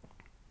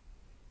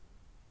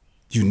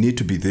 You need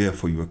to be there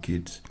for your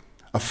kids.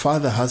 A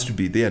father has to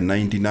be there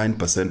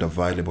 99%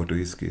 available to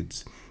his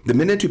kids. The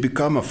minute you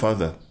become a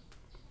father,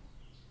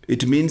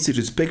 it means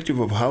irrespective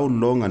of how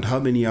long and how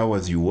many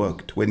hours you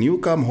worked, when you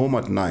come home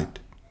at night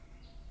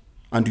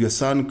and your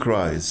son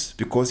cries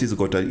because he's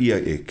got an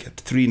earache at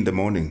 3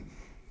 a.m,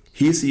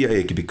 his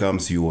earache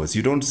becomes yours.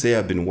 You don't say,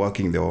 I've been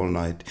working there all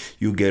night.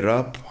 You get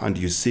up and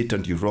you sit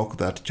and you rock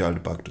that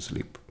child back to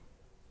sleep.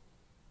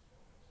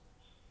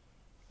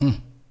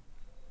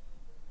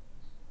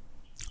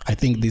 I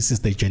think this is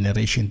the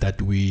generation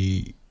that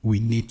we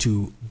need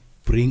to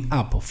bring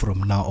up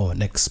from now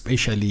on,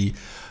 especially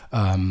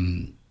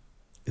the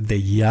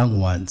young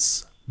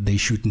ones. They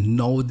should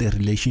know the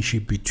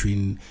relationship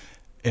between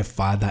a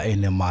father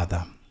and a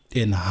mother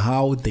and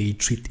how they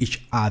treat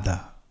each other.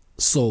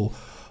 So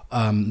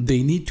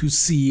they need to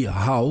see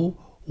how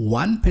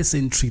one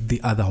person treats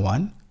the other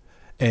one,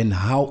 and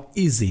how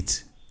is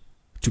it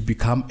to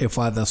become a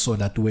father, so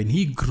that when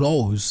he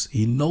grows,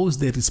 he knows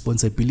the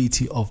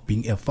responsibility of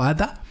being a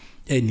father,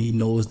 and he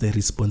knows the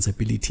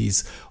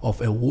responsibilities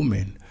of a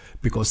woman.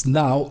 Because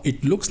now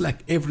it looks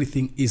like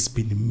everything is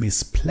being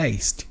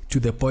misplaced, to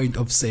the point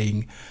of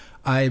saying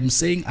I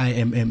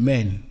am a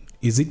man.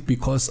 Is it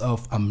because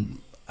of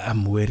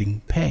I'm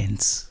wearing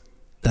pants?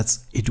 That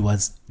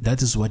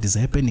is what is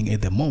happening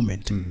at the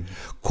moment.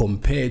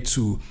 Compared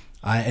to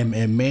I am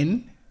a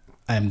man,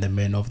 I am the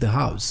man of the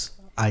house.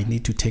 I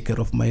need to take care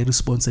of my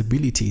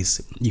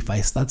responsibilities. If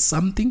I start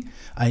something,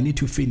 I need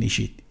to finish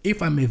it.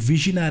 If I'm a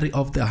visionary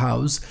of the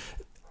house,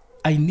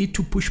 I need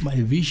to push my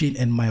vision,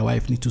 and my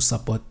wife needs to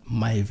support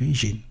my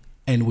vision.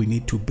 And we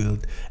need to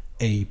build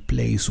a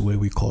place where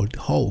we call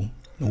home,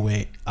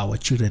 where our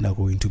children are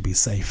going to be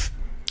safe.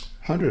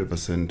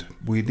 100%.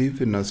 We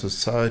live in a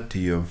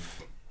society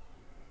of,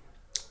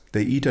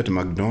 they eat at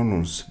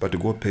McDonald's but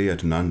go pay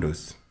at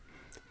Nando's.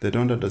 They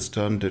don't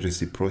understand the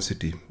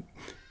reciprocity.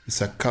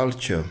 It's a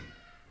culture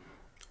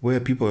where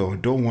people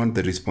don't want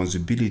the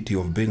responsibility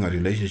of being a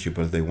relationship,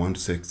 but they want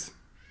sex.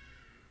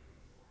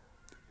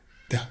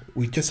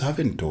 We just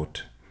haven't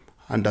taught.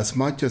 And as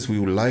much as we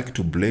would like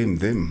to blame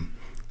them,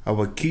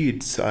 our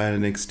kids are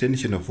an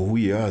extension of who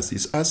we are.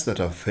 It's us that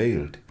have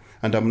failed.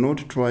 And I'm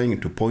not trying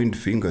to point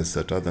fingers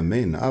at other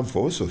men. I've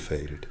also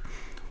failed.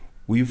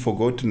 We've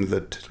forgotten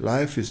that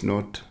life is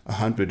not a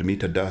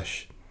 100-meter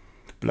dash.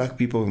 Black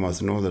people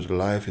must know that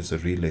life is a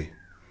relay.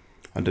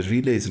 And the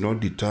relay is not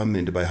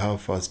determined by how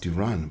fast you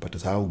run,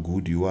 but how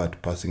good you are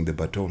at passing the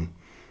baton.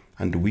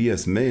 And we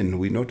as men,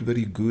 we're not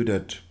very good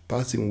at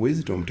passing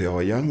wisdom to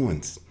our young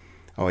ones.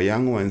 Our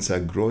young ones are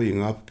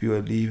growing up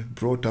purely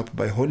brought up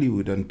by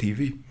Hollywood and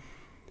TV.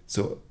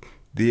 So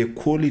their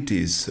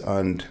qualities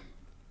and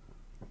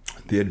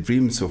their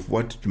dreams of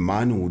what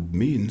manhood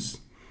means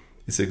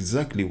is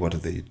exactly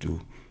what they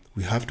do.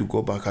 We have to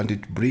go back, and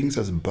it brings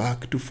us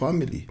back to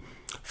family.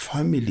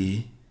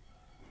 Family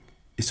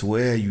is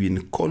where you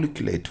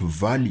inculcate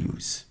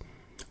values.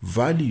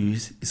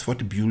 Values is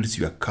what builds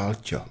your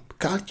culture.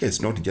 Culture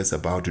is not just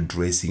about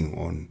dressing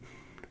on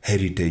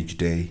Heritage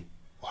Day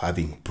or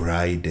having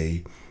Pride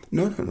Day.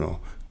 No.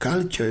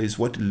 Culture is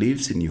what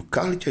lives in you.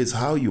 Culture is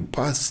how you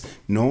pass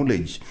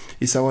knowledge.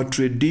 It's our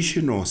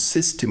traditional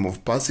system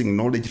of passing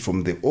knowledge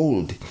from the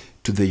old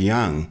to the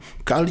young.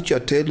 Culture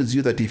tells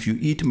you that if you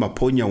eat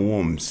maponya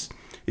worms,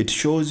 it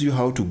shows you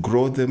how to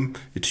grow them.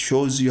 It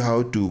shows you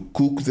how to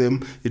cook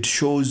them. It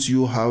shows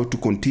you how to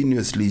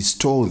continuously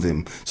store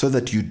them so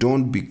that you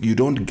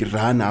don't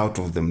run out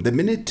of them. The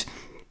minute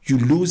you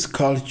lose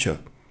culture,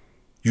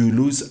 you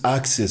lose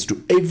access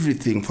to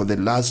everything for the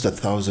last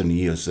 1,000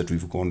 years that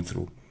we've gone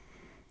through.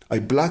 A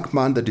black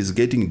man that is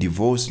getting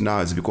divorced now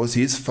is because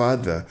his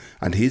father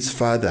and his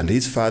father and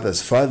his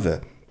father's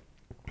father,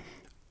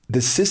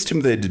 the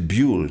system they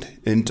built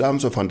in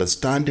terms of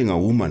understanding a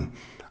woman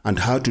and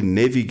how to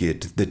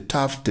navigate the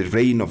tough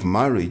terrain of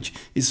marriage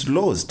is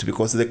lost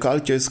because the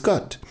culture is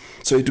cut.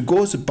 So it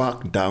goes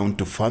back down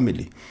to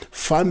family.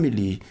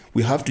 Family,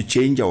 we have to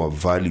change our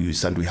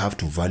values and we have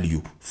to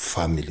value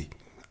family.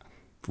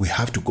 We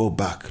have to go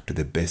back to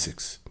the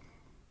basics.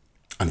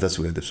 And that's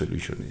where the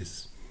solution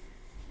is.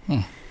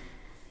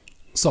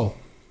 So,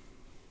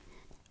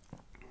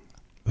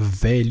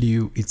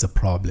 value is a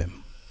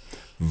problem.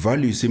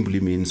 Value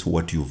simply means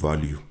what you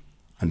value.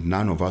 And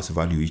none of us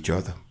value each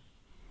other.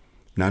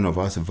 None of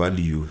us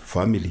value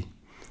family.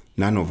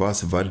 None of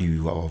us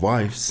value our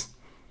wives.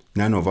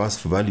 None of us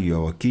value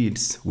our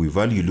kids. We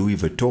value Louis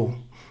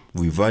Vuitton.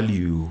 We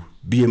value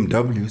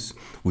BMWs.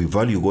 We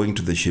value going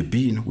to the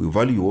Shebeen. We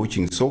value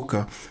watching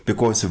soccer,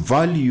 because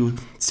value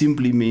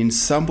simply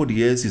means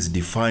somebody else has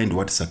defined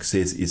what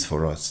success is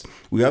for us.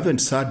 We haven't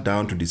sat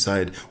down to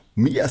decide,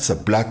 me as a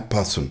black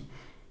person,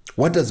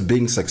 what does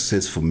being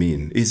successful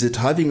mean? Is it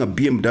having a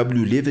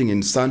BMW, living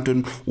in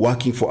Sandton,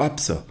 working for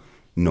APSA?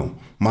 No.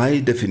 My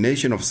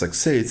definition of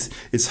success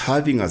is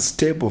having a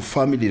stable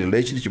family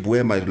relationship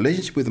where my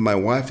relationship with my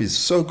wife is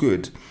so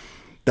good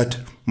that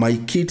my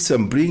kids,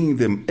 I'm bringing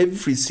them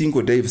every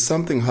single day. If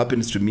something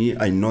happens to me,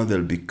 I know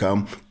they'll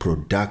become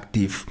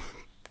productive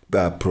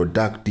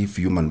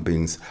human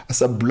beings.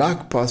 As a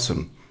black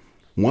person,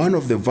 one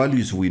of the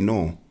values we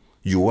know,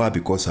 you are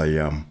because I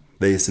am.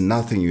 There is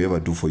nothing you ever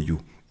do for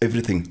you.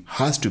 Everything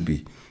has to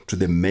be to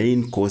the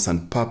main cause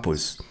and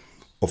purpose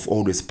of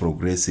always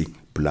progressing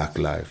black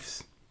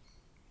lives.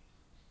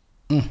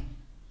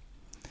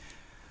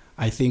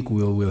 I think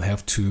we'll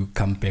have to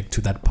come back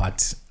to that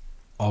part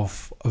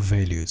of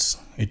values.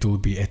 It will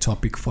be a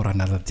topic for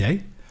another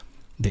day,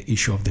 the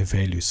issue of the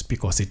values,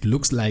 because it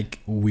looks like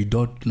we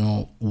don't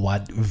know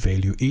what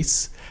value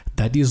is.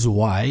 That is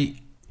why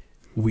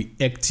we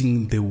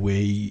acting the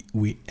way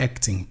we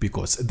acting,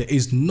 because there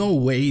is no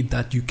way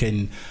that you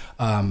can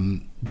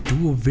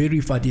do very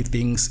funny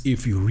things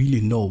if you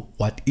really know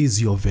what is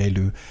your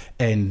value,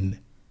 and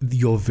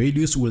your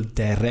values will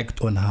direct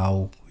on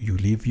how you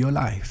live your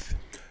life.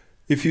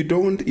 If you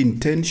don't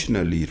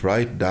intentionally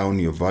write down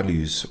your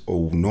values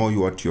or know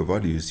what your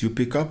values, you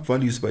pick up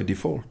values by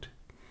default.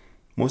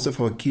 Most of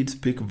our kids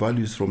pick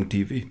values from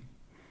TV.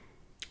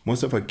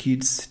 Most of our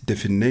kids'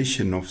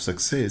 definition of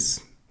success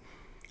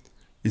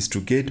is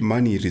to get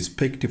money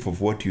irrespective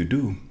of what you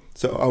do.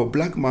 So our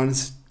black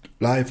man's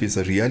life is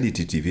a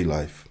reality TV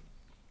life.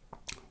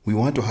 We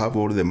want to have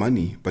all the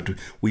money, but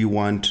we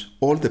want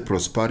all the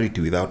prosperity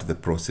without the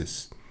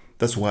process.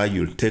 That's why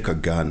you'll take a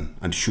gun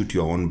and shoot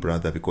your own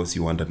brother because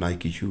you want a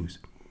Nike shoes.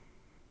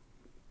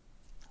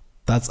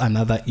 That's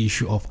another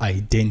issue of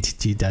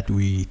identity that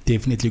we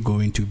definitely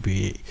going to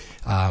be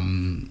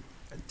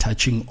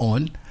touching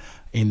on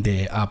in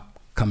the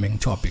upcoming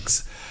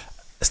topics.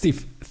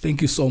 Steve,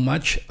 thank you so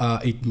much.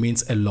 It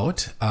means a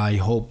lot. I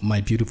hope,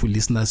 my beautiful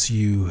listeners,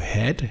 you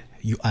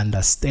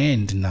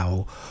understand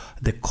now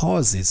the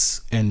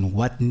causes and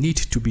what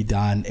needs to be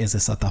done as a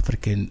South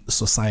African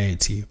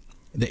society.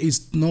 There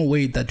is no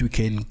way that we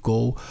can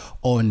go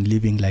on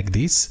living like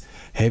this,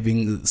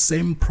 having the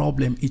same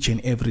problem each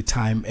and every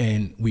time,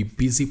 and we're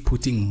busy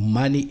putting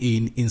money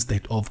in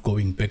instead of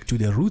going back to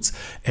the roots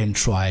and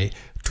try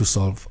to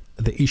solve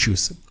the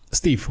issues.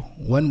 Steve,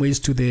 one way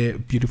to the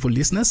beautiful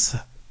listeners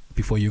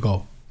before you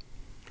go.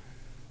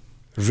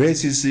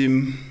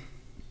 Racism,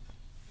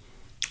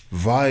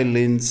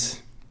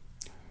 violence,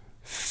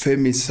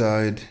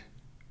 femicide,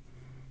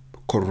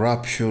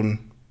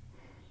 corruption,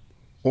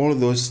 all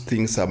those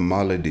things are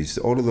maladies.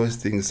 All those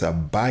things are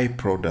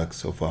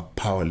byproducts of our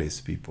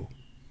powerless people.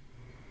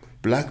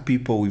 Black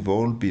people, we've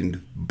all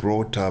been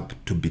brought up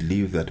to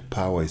believe that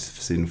power is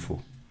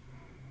sinful.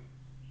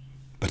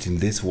 But in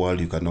this world,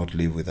 you cannot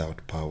live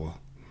without power.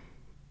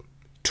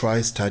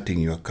 Try starting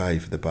your car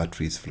if the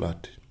battery is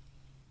flat.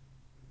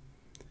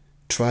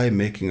 Try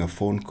making a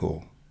phone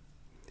call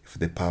if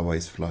the power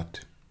is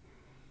flat.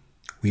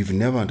 We've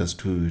never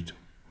understood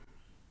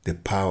the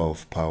power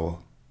of power.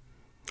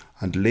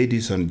 And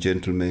ladies and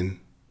gentlemen,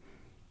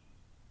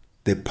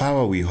 the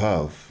power we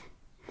have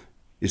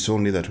is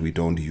only that we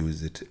don't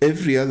use it.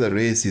 Every other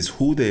race is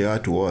who they are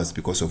to us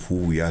because of who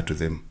we are to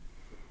them.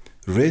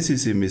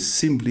 Racism is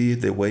simply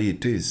the way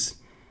it is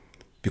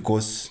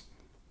because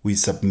we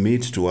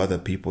submit to other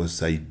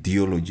people's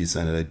ideologies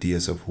and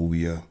ideas of who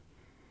we are.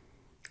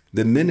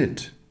 The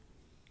minute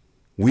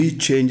we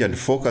change and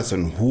focus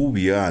on who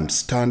we are and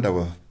stand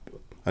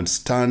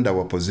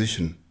our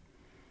position,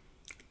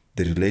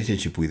 the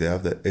relationship with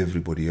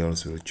everybody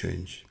else will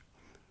change.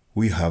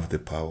 We have the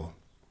power.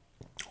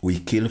 We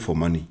kill for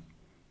money,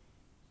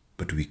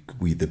 but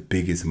we're the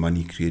biggest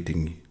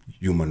money-creating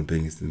human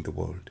beings in the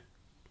world.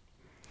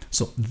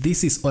 So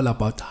this is all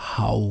about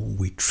how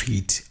we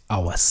treat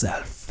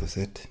ourselves. That's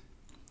it.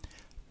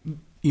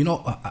 You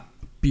know,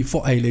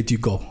 before I let you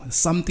go,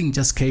 something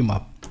just came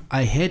up.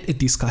 I had a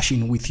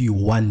discussion with you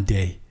one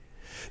day.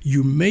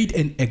 You made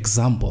an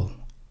example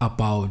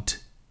about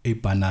a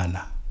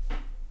banana.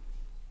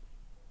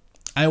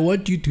 I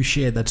want you to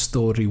share that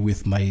story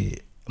with my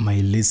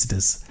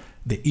listeners.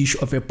 The issue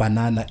of a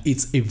banana,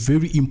 it's a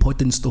very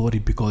important story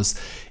because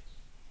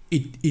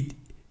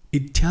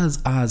it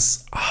tells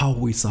us how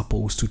we're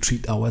supposed to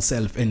treat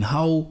ourselves and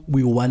how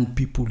we want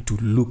people to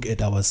look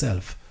at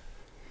ourselves.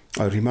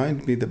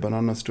 Remind me the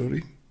banana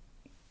story.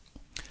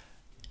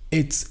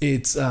 It's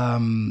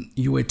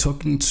you were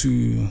talking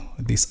to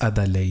this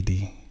other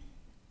lady.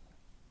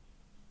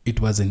 It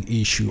was an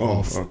issue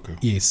of okay.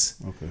 Yes.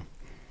 Okay.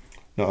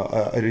 Now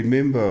I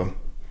remember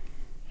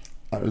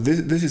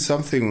this is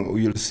something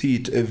you'll see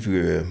it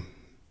everywhere,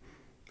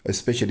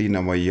 especially in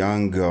our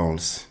young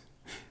girls,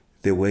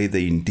 the way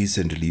they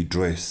indecently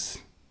dress.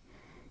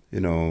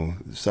 You know,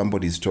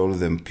 somebody's told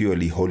them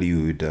purely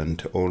Hollywood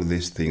and all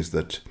these things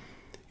that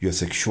your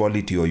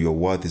sexuality or your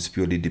worth is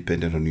purely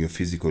dependent on your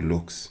physical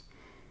looks.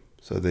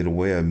 So they'll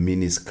wear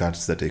mini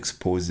skirts that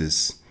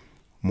exposes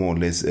more or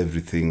less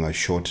everything, a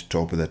short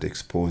top that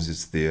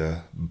exposes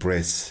their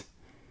breasts.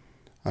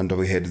 And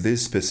we had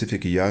this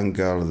specific young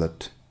girl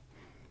that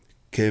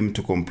came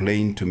to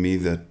complain to me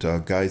that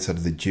guys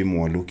at the gym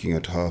were looking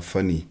at her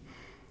funny.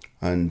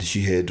 And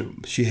she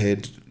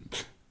had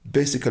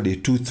basically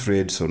 2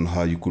 threads on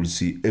her. You could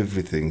see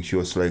everything. She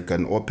was like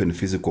an open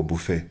physical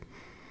buffet.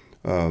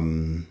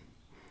 So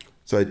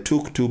I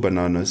took 2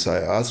 bananas. I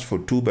asked for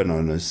 2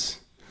 bananas.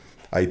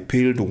 I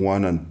peeled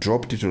one and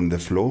dropped it on the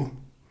floor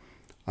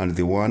and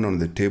the one on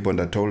the table,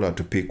 and I told her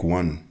to pick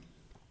one.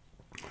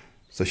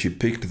 So she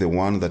picked the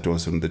one that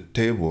was on the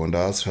table, and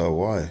I asked her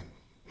why.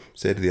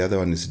 Said the other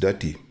one is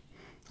dirty.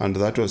 And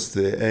that was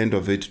the end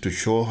of it, to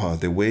show her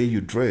the way you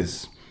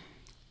dress,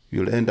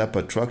 you'll end up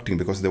attracting,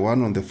 because the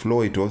one on the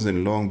floor, it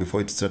wasn't long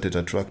before it started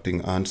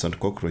attracting ants and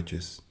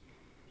cockroaches.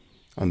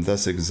 And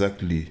that's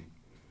exactly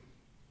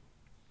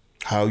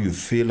how you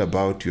feel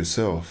about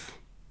yourself.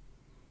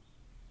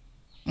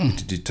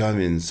 It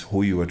determines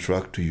who you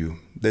attract to you.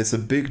 There's a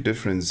big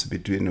difference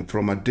between,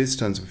 from a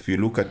distance, if you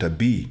look at a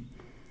bee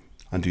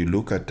and you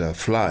look at a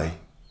fly,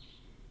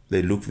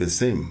 they look the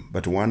same,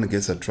 but one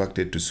gets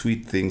attracted to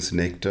sweet things,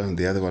 nectar, and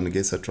the other one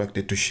gets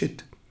attracted to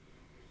shit.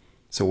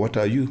 So what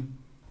are you?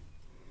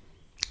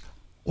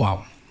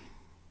 Wow.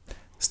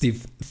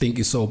 Steve, thank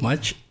you so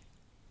much.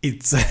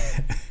 It's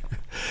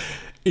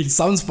it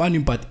sounds funny,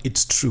 but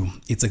it's true.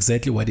 It's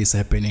exactly what is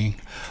happening.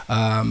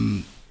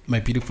 My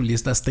beautiful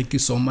listeners, thank you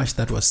so much.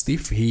 That was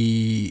Steve.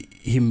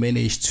 He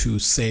managed to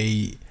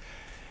say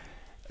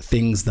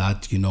things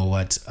that, you know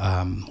what,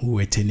 we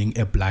were turning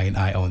a blind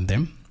eye on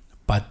them.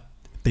 But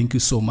thank you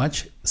so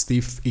much,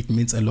 Steve. It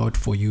means a lot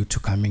for you to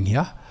coming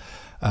here.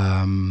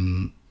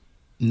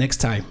 Next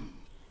time,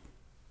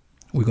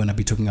 we're going to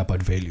be talking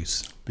about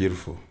values.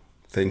 Beautiful.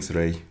 Thanks,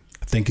 Ray.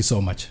 Thank you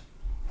so much.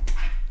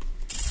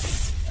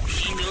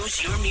 He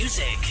knows your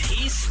music.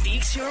 He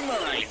speaks your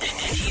mind.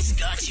 And he's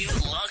got you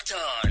locked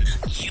on.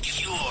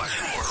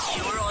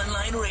 Your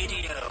online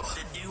radio.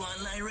 The new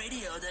online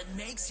radio that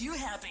makes you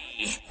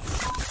happy.